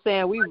Lord is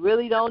saying we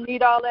really don't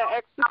need all that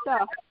extra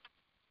stuff.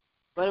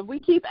 But if we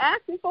keep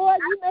asking for it,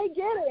 you may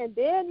get it, and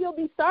then you'll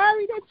be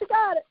sorry that you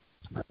got it.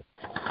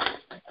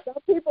 Some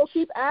people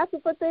keep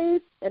asking for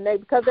things, and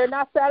because they're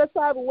not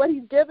satisfied with what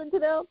he's given to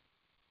them,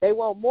 they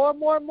want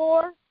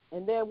more,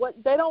 and then what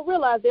they don't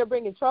realize, they're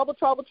bringing trouble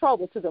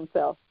to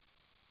themselves.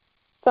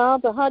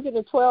 Psalms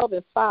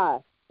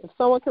 112:5. If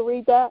someone can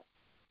read that.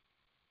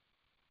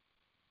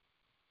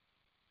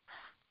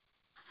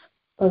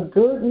 A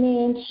good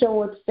man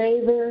showeth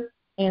favor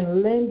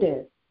and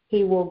lendeth.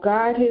 He will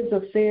guide his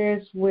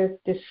affairs with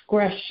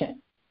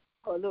discretion.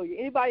 Hallelujah.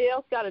 Anybody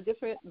else got a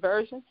different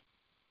version?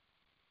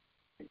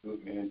 A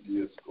good man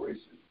is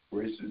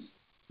gracious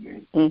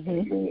means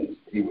Mm-hmm.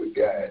 he would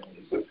guide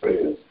his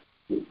affairs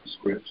with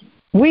discretion.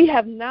 We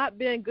have not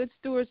been good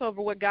stewards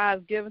over what God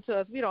has given to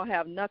us. We don't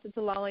have nothing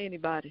to loan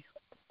anybody.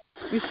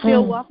 We're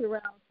still walking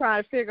around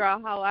trying to figure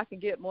out how I can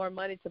get more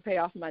money to pay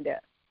off my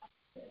debt.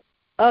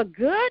 A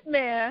good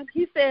man,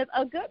 he says,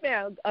 a good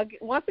man,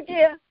 once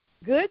again,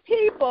 good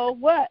people,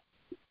 what?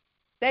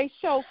 They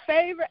show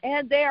favor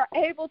and they are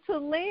able to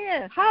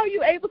lend. How are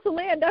you able to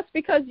lend? That's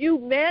because you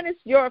manage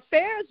your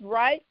affairs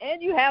right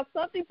and you have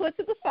something put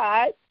to the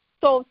side.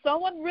 So if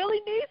someone really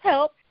needs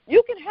help,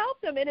 you can help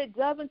them, and it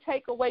doesn't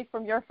take away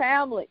from your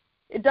family.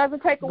 It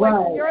doesn't take away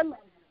from your life.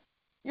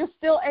 You're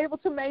still able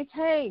to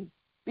maintain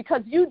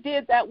because you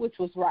did that which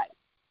was right.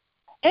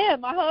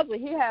 And my husband,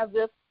 he has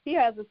a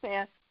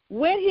saying,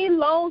 when he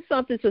loans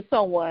something to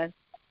someone,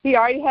 he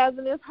already has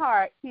in his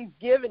heart, he's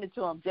giving it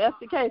to them just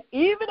in case.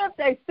 Even if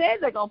they say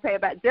they're going to pay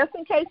it back, just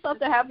in case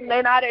something happens,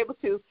 they're not able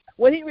to.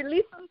 When he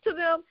releases it to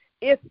them,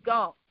 it's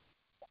gone.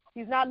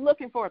 He's not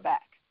looking for it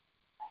back.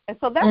 And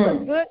so that's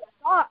a good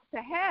thought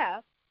to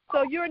have.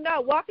 So you're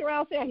not walking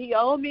around saying, he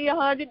owed me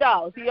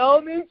 $100. He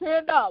owed me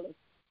 $10.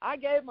 I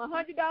gave him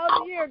 $100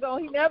 a year ago.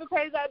 He never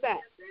pays that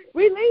back.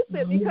 Release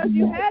it because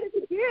you had it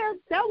to give.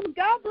 That was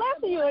God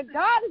blessing you, and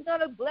God is going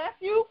to bless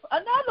you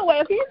another way.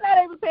 If he's not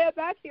able to pay it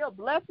back, he'll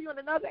bless you in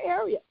another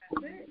area.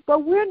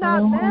 But we're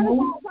not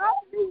managing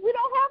property. We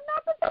don't have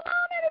nothing to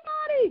loan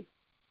anybody.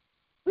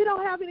 We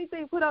don't have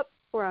anything put up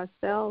for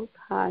ourselves.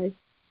 Hi.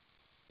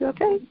 You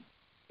okay?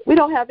 We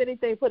don't have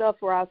anything put up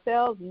for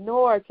ourselves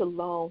nor to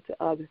loan to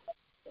others.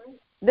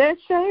 Then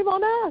shame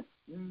on us.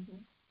 Mm-hmm.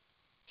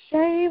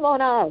 Shame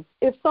on us.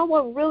 If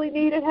someone really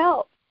needed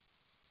help,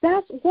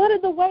 that's one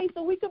of the ways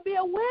that we can be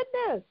a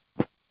witness.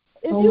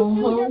 If you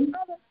knew your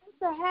brother or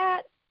sister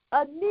had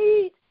a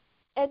need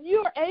and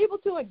you're able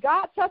to, and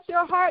God touched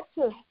your heart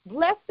to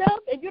bless them,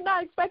 and you're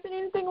not expecting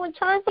anything in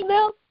return from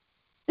them,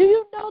 do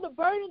you know the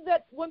burden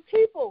that when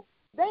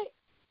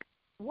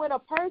a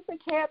person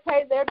can't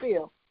pay their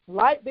bill,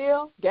 light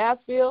bill, gas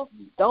bill,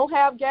 don't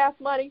have gas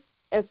money,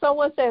 and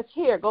someone says,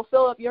 here, go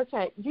fill up your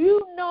tank,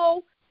 you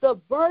know the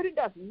burden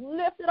that's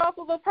lifted off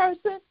of a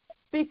person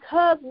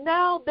because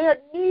now their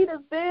need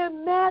is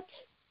being met.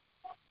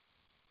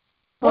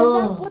 And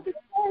that's what the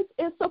church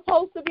is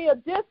supposed to be, a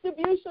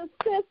distribution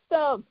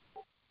system.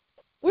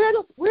 We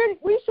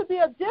should be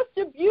a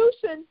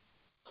distribution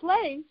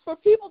place for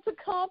people to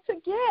come to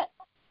get.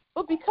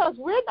 But because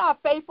we're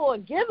not faithful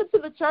and giving to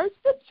the church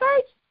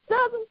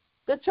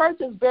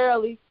is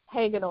barely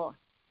hanging on.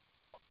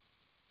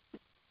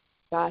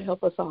 God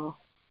help us all.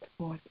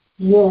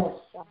 Yes.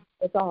 God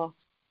help us all.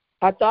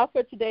 Our thought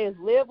for today is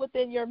live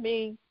within your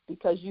means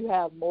because you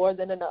have more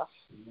than enough.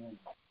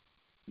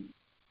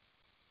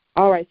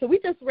 All right, so we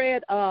just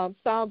read Psalms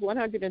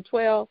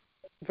 112,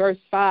 verse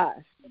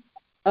 5.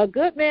 A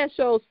good man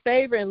shows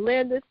favor and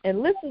lendeth,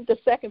 and listen to the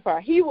second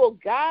part. He will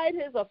guide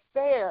his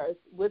affairs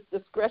with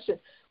discretion.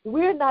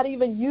 We're not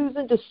even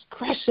using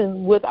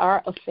discretion with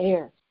our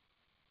affairs.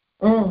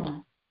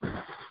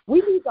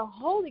 We need the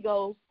Holy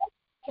Ghost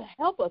to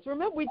help us.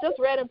 Remember, we just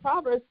read in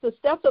Proverbs, the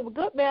steps of a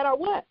good man are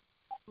what?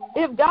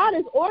 If God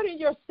is ordering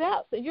your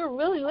steps and you're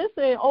really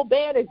listening and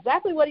obeying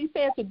exactly what he's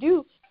saying to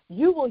do,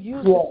 you will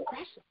use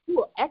discretion. You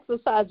will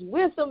exercise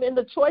wisdom in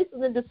the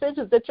choices and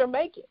decisions that you're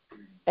making.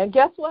 And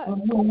guess what?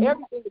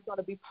 Everything is going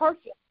to be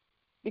perfect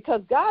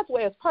because God's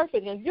way is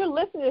perfect. And if you're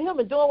listening to him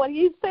and doing what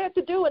he said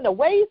to do and the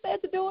way he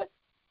said to do it,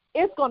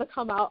 it's going to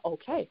come out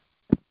okay.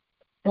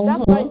 And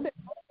that's why he said,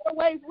 all your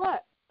ways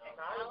what?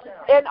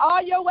 In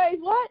all your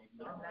ways what?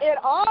 In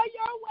all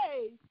your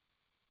ways.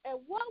 And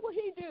what will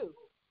he do?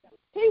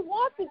 He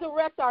wants to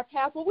direct our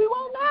path, but we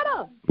won't let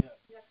him.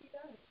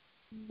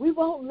 We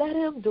won't let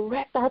him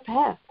direct our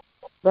path.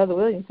 Brother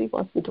Williams, he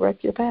wants to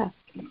direct your path.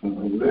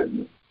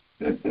 I'm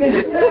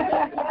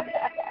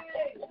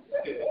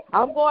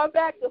going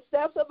back to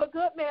steps of a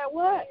good man.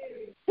 What?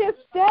 His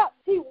steps,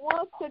 he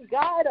wants to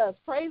guide us.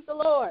 Praise the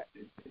Lord.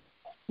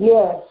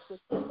 Yes.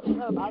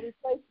 I replace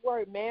the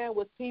word man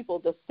with people.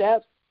 The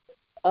steps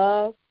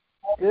of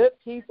good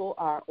people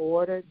are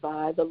ordered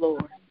by the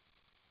Lord.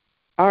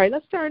 All right,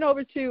 let's turn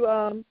over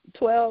to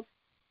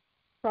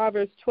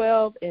Proverbs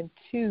 12 and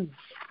 2.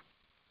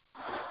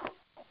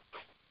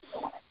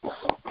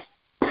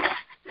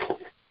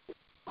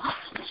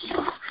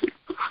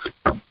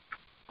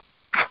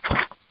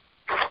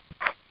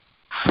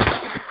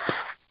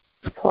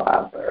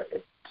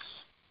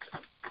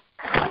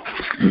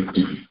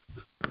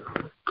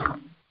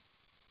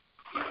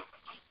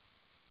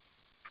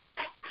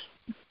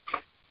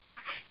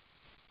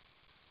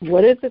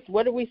 What is this?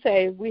 What do we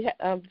say?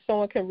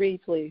 Someone can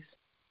read, please.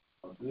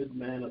 A good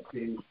man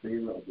obtains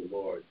favor of the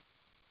Lord,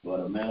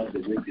 but a man of the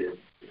wicked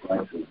is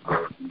righteous.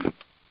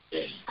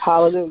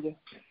 Hallelujah.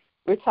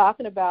 We're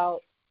talking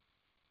about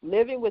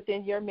living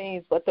within your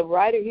means, but the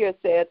writer here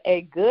says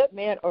a good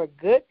man or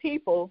good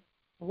people,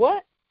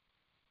 what?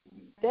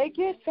 They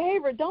get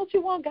favor. Don't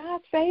you want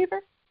God's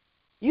favor?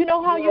 You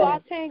know how you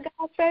obtain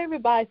God's favor?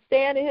 By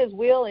staying in his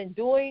will and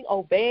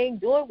obeying,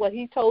 doing what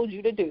he told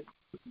you to do.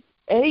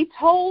 And he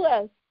told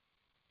us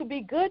to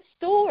be good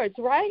stewards,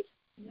 right?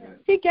 Yeah.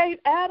 He gave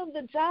Adam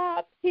the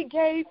job. He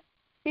gave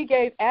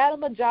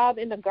Adam a job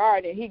in the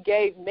garden. He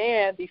gave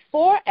man,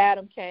 before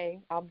Adam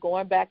came, I'm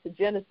going back to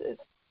Genesis,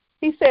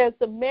 he says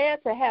the man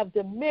to have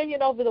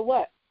dominion over the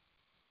what?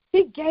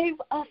 He gave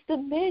us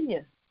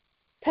dominion.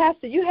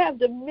 Pastor, you have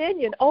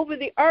dominion over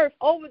the earth,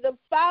 over the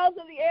fowls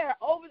of the air,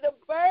 over the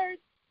birds.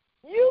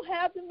 You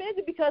have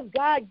dominion because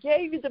God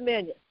gave you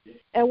dominion.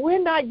 And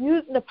we're not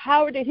using the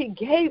power that he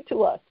gave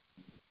to us.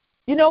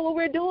 You know what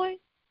we're doing?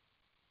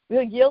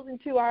 We're yielding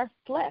to our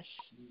flesh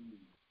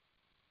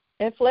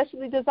and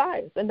fleshly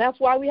desires. And that's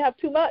why we have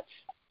too much.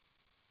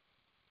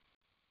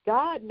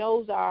 God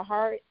knows our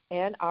heart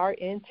and our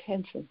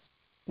intentions.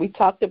 We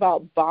talked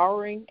about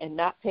borrowing and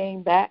not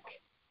paying back.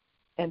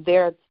 And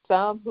there are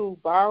some who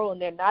borrow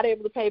and they're not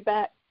able to pay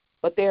back.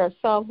 But there are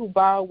some who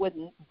borrow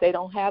they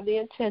don't have the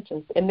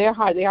intentions in their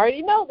heart. They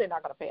already know they're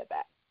not going to pay it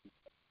back.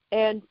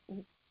 And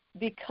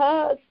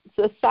because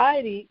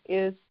society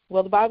is,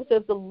 the Bible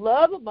says the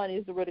love of money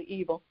is the root of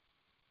evil.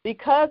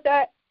 Because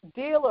that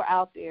dealer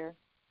out there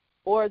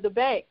or the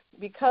bank,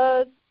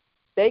 because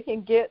they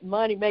can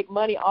make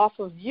money off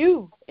of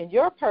you and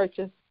your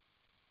purchase,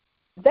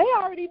 they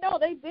already know.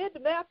 They did the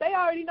math. They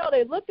already know.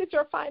 They looked at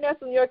your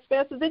finances and your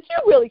expenses that you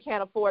really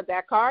can't afford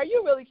that car.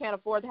 You really can't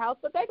afford the house,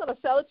 but they're going to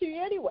sell it to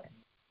you anyway.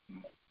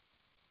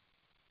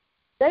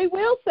 They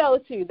will sell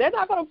it to you. They're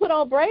not going to put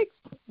on brakes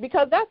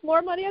because that's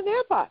more money in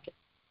their pocket.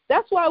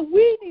 That's why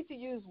we need to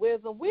use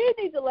wisdom. We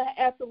need to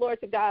ask the Lord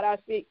to guide our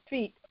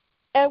feet.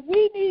 And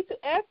we need to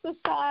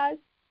exercise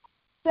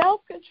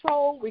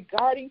self-control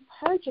regarding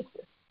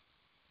purchases.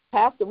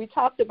 Pastor, we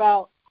talked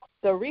about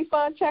the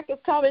refund check is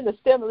coming, the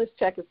stimulus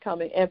check is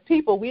coming. And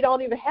people, we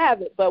don't even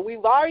have it, but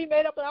we've already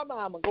made up in our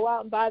mind, I'm going to go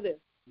out and buy this.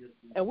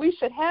 And we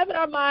should have in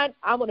our mind,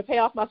 I'm going to pay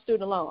off my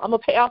student loan. I'm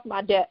going to pay off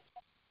my debt.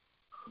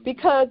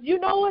 Because you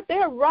know what?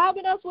 They're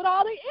robbing us with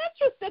all the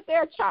interest that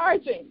they're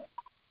charging.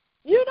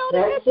 You know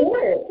the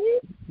interest.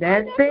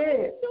 That's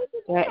it.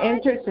 The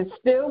interest is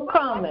still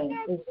coming.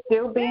 It's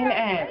still being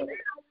added.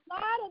 A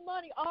lot of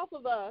money off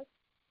of us,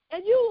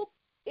 and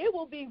it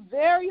will be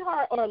very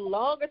hard or a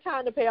longer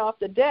time to pay off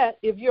the debt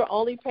if you're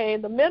only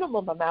paying the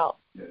minimum amount.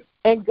 Yes.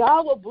 And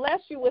God will bless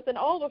you with an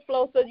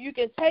overflow so you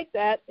can take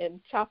that and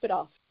chop it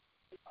off.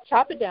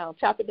 Chop it down.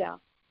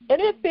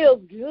 And it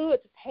feels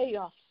good to pay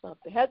off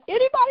something. Has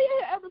anybody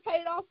ever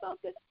paid off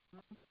something?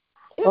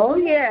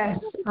 Yes.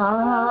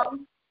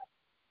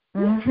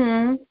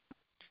 Mhm.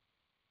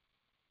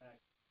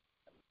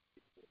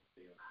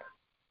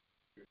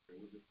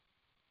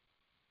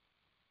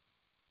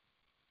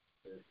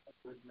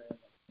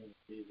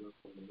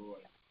 From the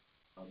Lord.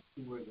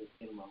 Two words that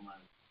came to my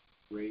mind: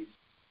 grace,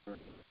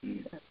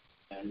 mercy.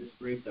 And this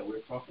grace that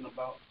we're talking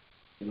about,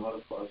 in order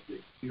for us to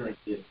experience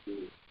it,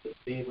 through the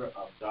favor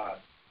of God,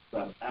 we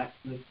have access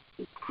to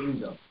the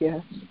kingdom.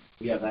 Yes.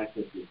 We have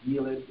access to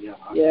healing. We have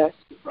access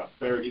to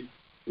prosperity.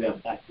 We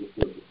have access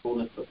to the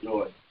fullness of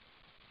joy.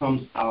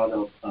 Comes out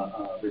of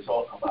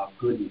result of our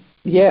goodness.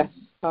 Yes.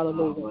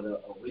 Hallelujah. But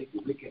a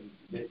wicked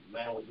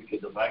man with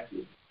wicked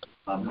devices,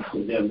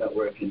 condemned, that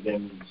word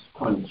condemned means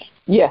punished.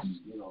 Yes.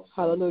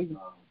 Hallelujah.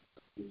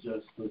 It's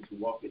just good to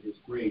walk in his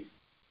grace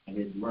and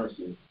his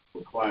mercy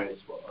requires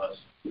for us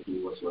to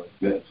do what's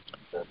right.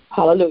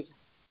 Hallelujah.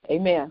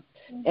 Amen.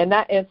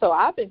 And so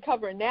I've been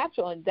covering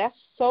natural, and that's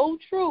so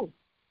true.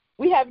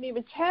 We haven't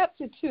even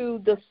tapped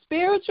into the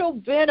spiritual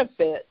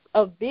benefits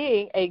of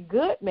being a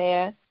good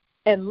man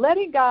and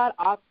letting God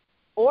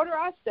order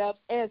our steps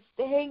and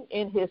staying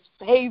in his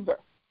favor.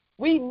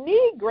 We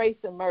need grace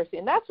and mercy.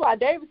 And that's why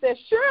David says,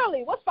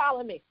 surely, what's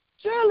following me?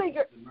 Surely,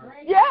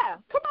 yeah,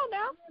 come on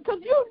now. Because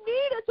you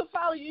need it to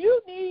follow you.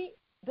 You need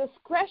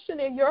discretion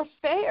in your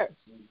affairs.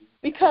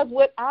 Because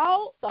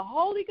without the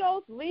Holy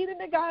Ghost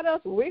leading and guiding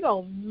us, we're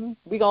gonna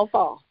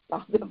fall.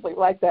 I'll just say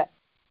like that.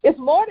 It's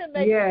more than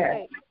making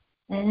mistakes.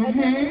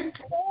 And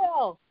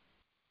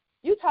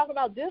you talk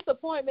about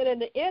disappointment, and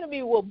the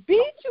enemy will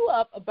beat you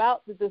up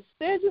about the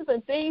decisions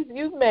and things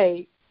you've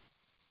made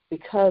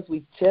because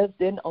we just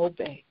didn't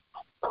obey.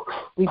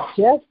 We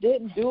just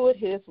didn't do it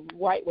his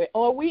right way.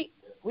 Or we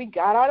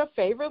got out of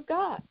favor of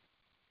God.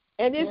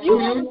 And if you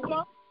have a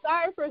strong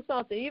desire for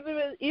something, even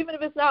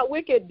if it's not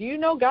wicked, do you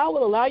know God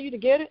will allow you to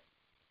get it?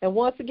 And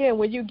once again,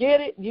 when you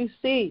get it, you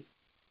see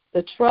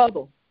the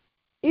trouble.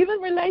 Even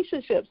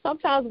relationships,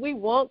 sometimes we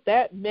want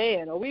that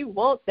man or we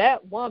want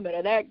that woman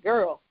or that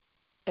girl.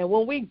 And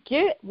when we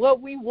get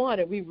what we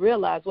wanted, we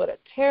realize what a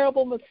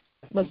terrible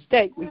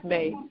mistake we've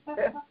made.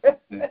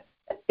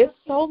 It's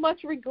so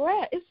much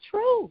regret. It's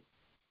true.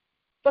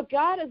 But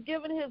God has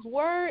given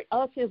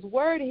us his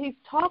word, and he's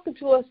talking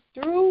to us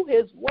through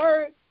his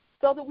word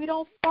so that we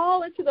don't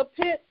fall into the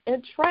pit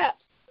and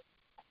traps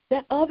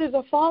that others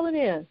are falling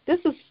in. This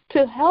is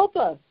to help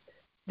us.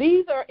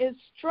 These are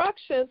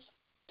instructions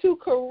to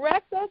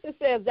correct us. It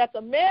says that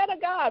the man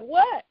of God,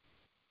 what?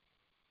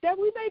 That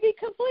we may be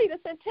complete.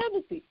 It's in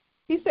Timothy.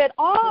 He said,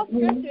 all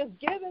scripture is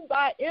given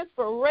by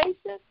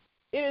inspiration.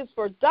 It is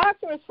for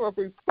doctrine, it's for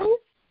reproof,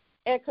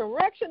 and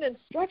correction,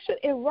 instruction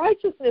in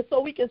righteousness, so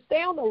we can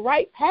stay on the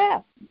right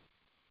path.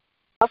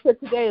 Our for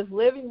today is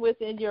living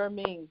within your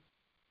means.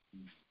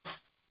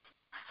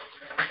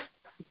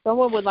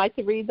 Someone would like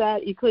to read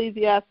that?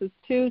 Ecclesiastes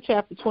 2,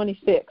 chapter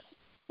 26.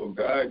 For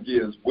God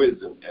gives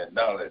wisdom and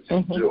knowledge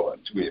and joy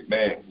to a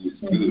man who is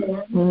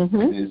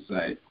good in his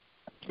sight.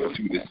 But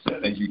to the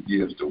sinner he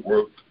gives the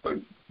work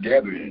of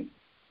gathering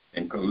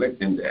and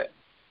collecting that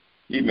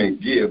he may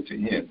give to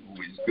him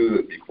who is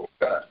good before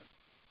God.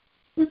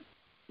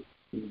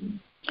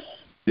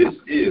 This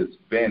is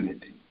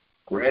vanity,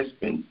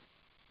 grasping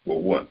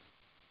for what?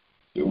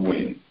 The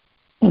wind.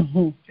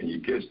 Can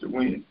you catch the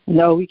wind?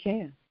 No, we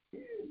can't.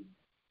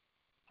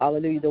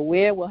 Hallelujah. The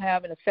wind will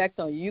have an effect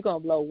on you. You're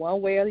going to blow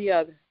one way or the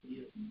other.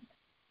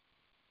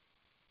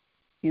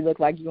 You look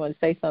like you want to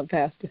say something,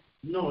 Pastor.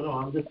 No,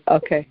 I'm just...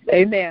 Okay,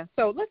 amen.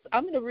 So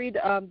I'm going to read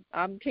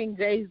King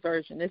James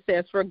Version. It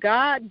says, for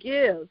God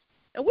gives,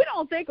 and we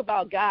don't think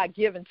about God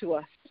giving to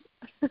us.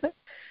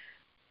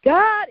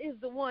 God is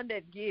the one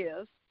that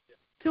gives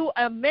to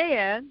a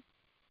man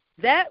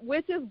that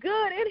which is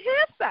good in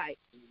his sight.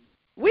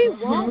 We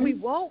won't,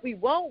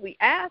 we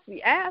ask,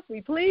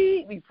 we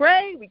plead, we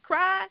pray, we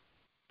cry,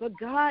 but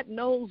God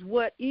knows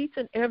what each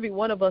and every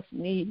one of us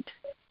need.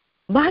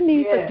 My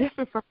needs are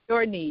different from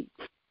your needs.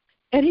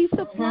 And he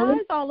supplies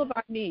all of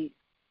our needs,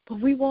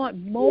 but we want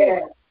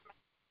more.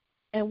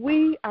 And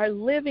we are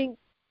living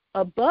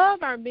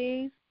above our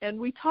means, and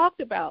we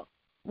talked about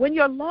when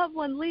your loved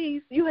one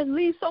leaves, you had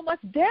leave so much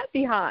debt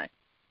behind.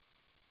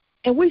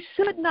 And we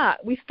should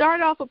not. We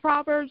start off with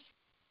Proverbs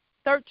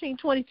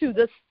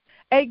 13:22.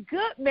 A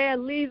good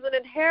man leaves an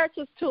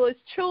inheritance to his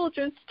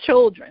children's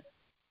children.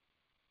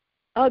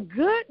 A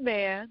good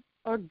man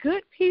or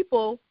good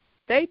people,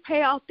 they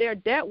pay off their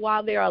debt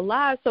while they're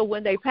alive, so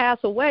when they pass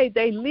away,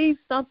 they leave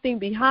something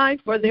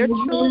behind for their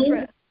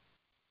children.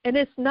 And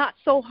it's not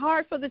so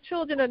hard for the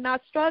children, are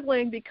not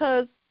struggling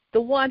because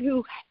the one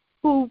who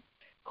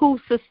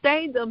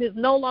sustained them is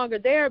no longer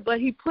there, but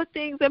he put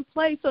things in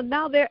place, so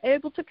now they're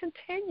able to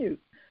continue.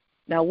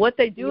 Now, what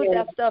they do with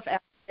that stuff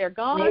after they're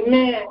gone,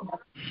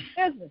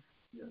 business.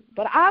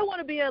 But I want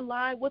to be in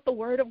line with the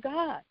Word of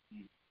God.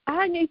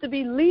 I need to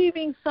be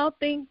leaving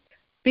something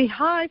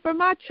behind for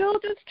my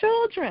children's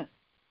children,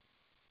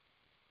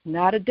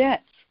 not a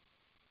debt.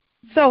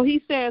 So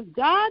he says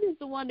God is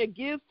the one that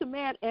gives to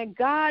man, and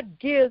God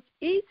gives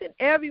each and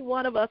every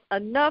one of us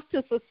enough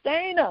to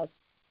sustain us.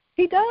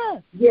 He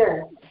does.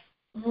 Yes.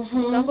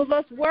 Some of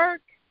us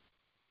work.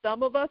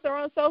 Some of us are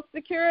on Social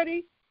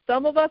Security.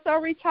 Some of us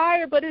are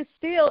retired, but it's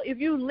still, if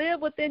you live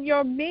within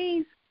your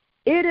means,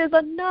 it is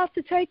enough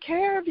to take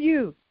care of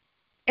you.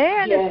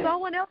 And if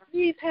someone else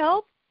needs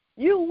help,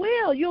 you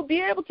will. You'll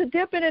be able to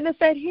dip in and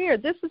say, here,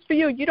 this is for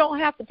you. You don't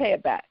have to pay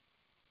it back.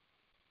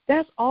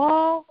 That's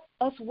all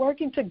us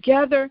working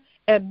together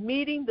and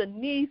meeting the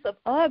needs of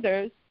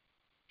others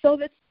so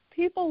that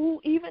people who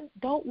even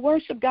don't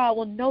worship God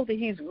will know that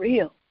he's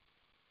real.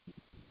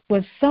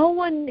 When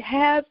someone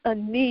has a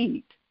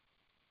need,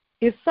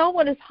 if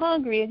someone is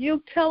hungry and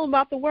you tell them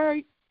about the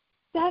word,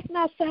 that's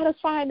not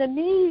satisfying the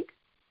need.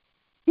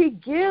 He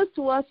gives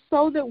to us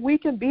so that we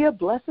can be a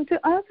blessing to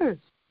others.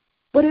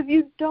 But if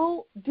you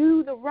don't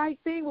do the right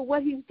thing with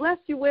what he's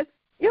blessed you with,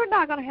 you're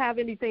not going to have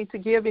anything to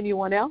give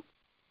anyone else.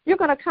 You're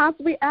going to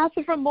constantly ask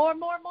for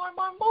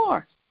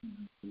more.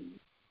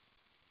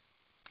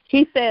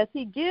 He says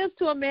he gives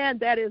to a man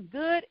that is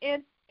good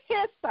in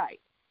his sight.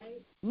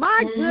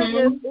 My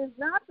goodness is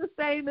not the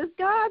same as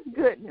God's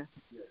goodness.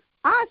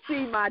 I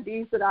see my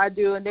deeds that I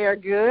do, and they're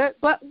good.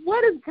 But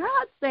what is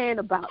God saying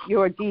about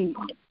your deeds?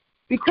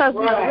 Because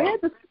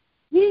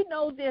he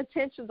knows the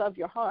intentions of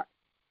your heart.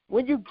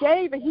 When you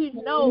gave it, he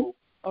knew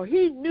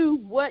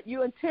what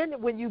you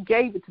intended when you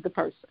gave it to the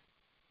person.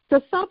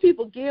 So some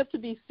people give to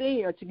be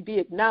seen or to be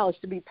acknowledged,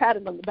 to be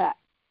patted on the back.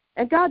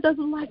 And God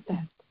doesn't like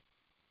that.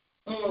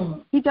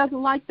 He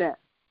doesn't like that.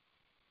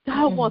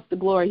 God wants the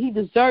glory. He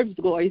deserves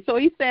the glory. So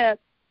he said,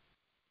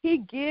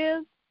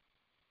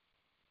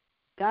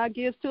 God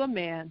gives to a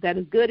man that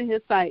is good in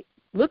his sight.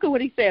 Look at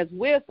what he says,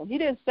 wisdom. He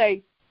didn't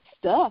say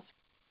stuff.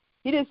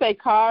 He didn't say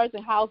cars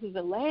and houses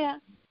and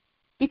land.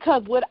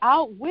 Because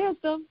without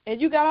wisdom, and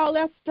you got all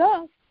that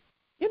stuff,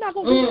 you're not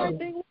going to do the right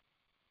thing.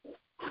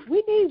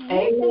 We need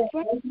wisdom.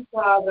 Thank you,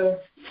 Father.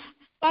 The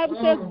Bible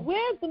says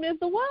wisdom is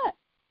the what?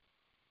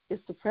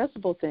 It's the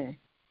principal thing.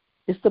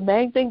 It's the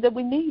main thing that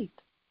we need.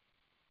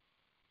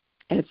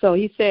 And so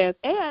he says,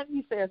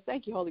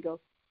 thank you, Holy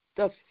Ghost,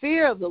 the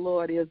fear of the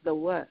Lord is the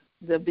what?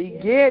 The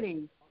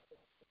beginning.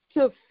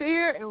 To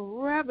fear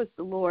and reverence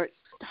the Lord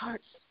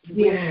starts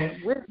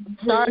with wisdom.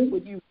 Starts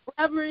with you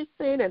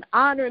reverencing and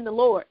honoring the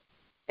Lord.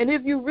 And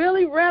if you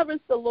really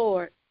reverence the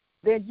Lord,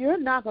 then you're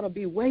not going to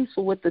be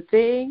wasteful with the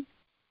thing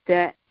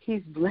that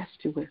he's blessed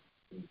you with.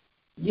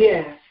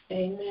 Yes.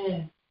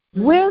 Amen.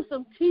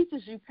 Wisdom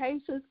teaches you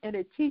patience, and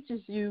it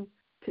teaches you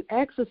to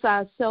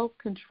exercise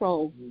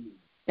self-control.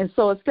 And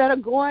so instead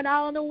of going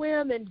out on a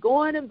whim and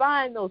going and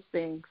buying those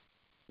things,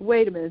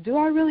 wait a minute, do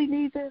I really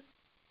need this?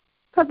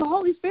 Because the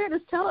Holy Spirit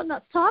is telling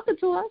us, talking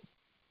to us,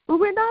 but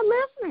we're not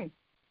listening.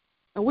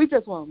 And we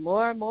just want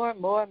more and more and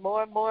more and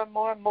more and more and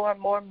more and more and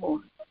more and more.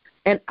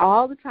 And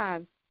all the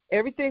time,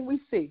 everything we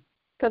see,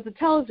 because the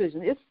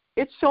television,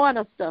 it's showing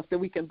us stuff that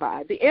we can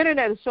buy. The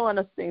internet is showing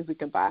us things we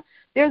can buy.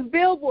 There's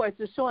billboards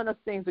that's showing us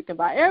things we can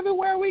buy.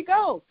 Everywhere we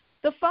go,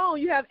 the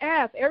phone, you have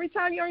ads. Every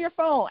time you're on your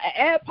phone, an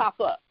ad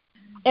pop up.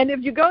 And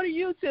if you go to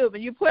YouTube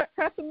and you press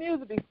the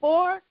music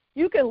before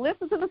you can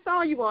listen to the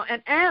song you want,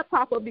 an ad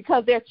pop up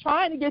because they're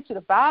trying to get you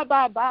to buy,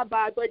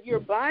 but you're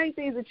buying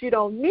things that you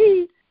don't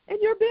need and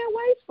you're being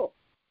wasteful.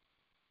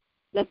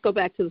 Let's go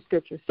back to the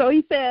scripture. So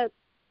he says,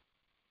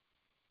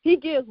 he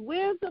gives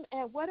wisdom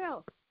and what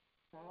else?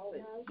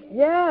 Knowledge.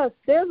 Yes,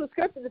 there's a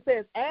scripture that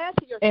says, add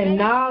to your faith. And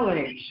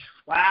knowledge.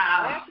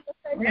 Wow.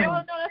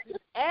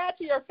 Add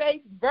to your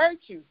faith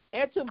virtue.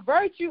 And to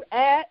virtue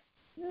add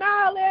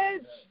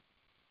knowledge.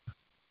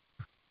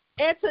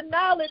 And to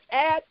knowledge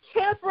add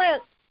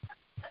temperance.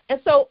 And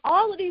so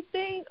all of these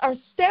things are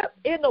steps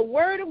in the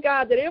Word of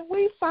God that if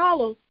we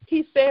follow,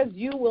 he says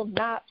you will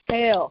not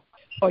fail,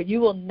 or you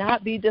will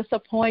not be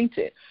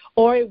disappointed,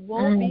 or it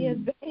won't be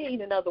in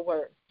vain, in other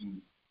words.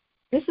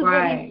 This is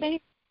what he's saying.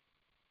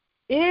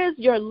 Is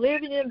your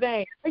living in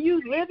vain? Are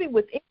you living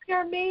within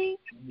your means?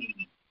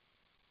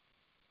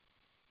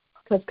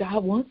 Because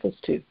God wants us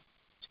to.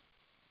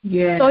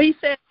 Yeah. So he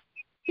said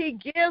he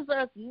gives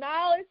us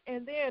knowledge,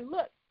 and then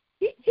look,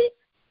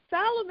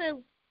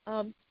 Solomon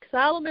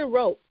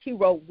wrote. He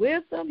wrote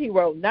wisdom, he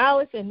wrote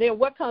knowledge, and then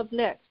what comes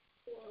next?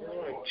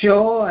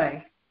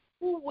 Joy.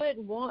 Who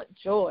wouldn't want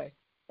joy?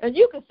 And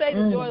you can say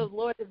the joy of the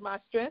Lord is my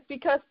strength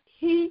because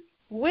he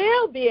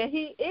will be and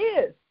he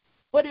is.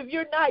 But if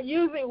you're not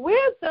using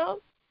wisdom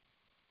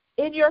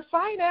in your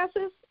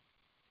finances,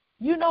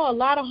 you know a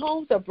lot of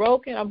homes are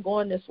broken. I'm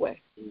going this way.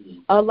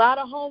 A lot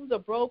of homes are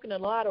broken. A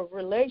lot of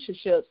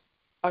relationships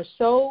are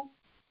so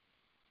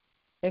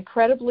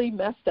incredibly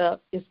messed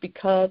up. It's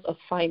because of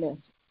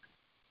finance.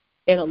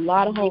 In a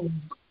lot of homes.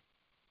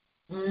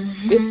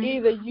 It's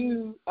either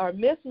you are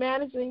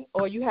mismanaging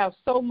or you have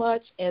so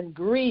much and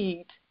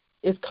greed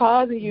is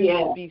causing you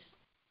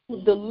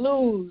to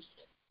lose,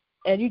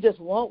 and you just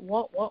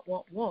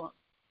want.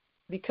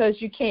 Because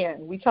you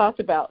can. We talked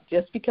about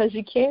just because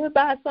you can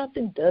buy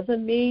something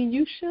doesn't mean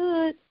you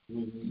should.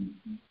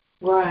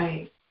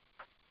 Right.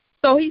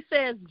 So he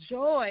says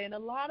joy, and a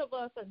lot of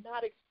us are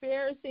not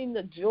experiencing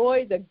the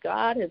joy that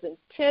God has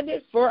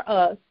intended for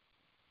us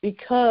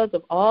because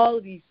of all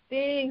of these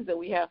things that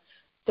we have.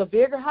 The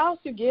bigger house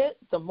you get,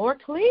 the more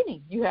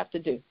cleaning you have to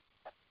do.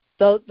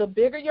 The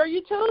bigger your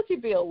utility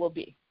bill will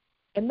be.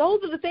 And those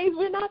are the things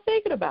we're not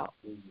thinking about.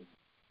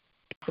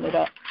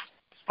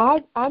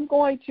 I'm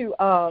going to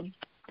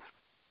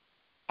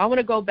I want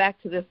to go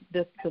back to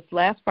this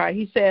last part.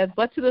 He says,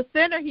 but to the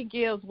sinner he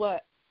gives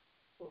what?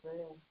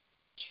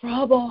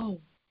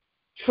 Trouble.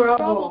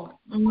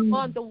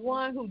 On the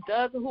one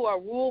who are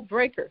rule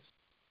breakers.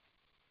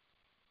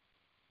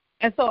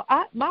 And so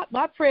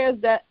my prayer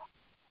is that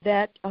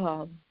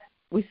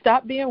we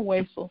stop being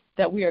wasteful,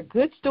 that we are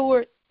good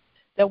stewards,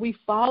 that we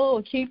follow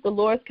and keep the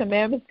Lord's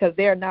commandments because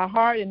they are not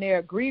hard and they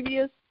are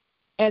grievous,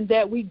 and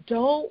that we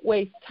don't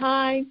waste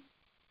time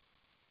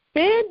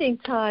spending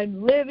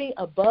time living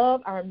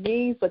above our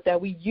means, but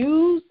that we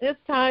use this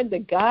time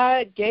that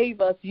God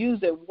gave us, use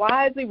it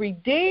wisely,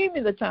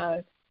 redeeming the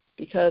time,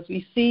 because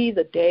we see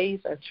the days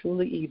are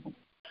truly evil.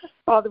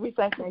 Father, we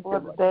thank you for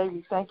the day.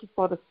 We thank you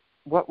for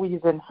what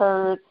we've been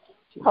heard.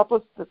 Help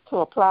us to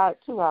apply it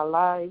to our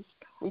lives.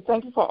 We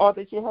thank you for all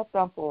that you have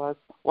done for us.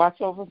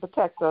 Watch over and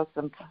protect us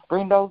and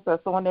bring those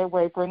that's on their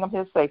way, bring them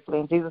here safely.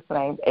 In Jesus'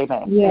 name,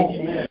 amen.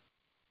 Yes.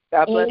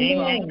 God bless you.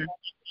 Amen.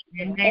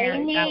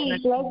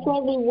 Bless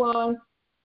everyone.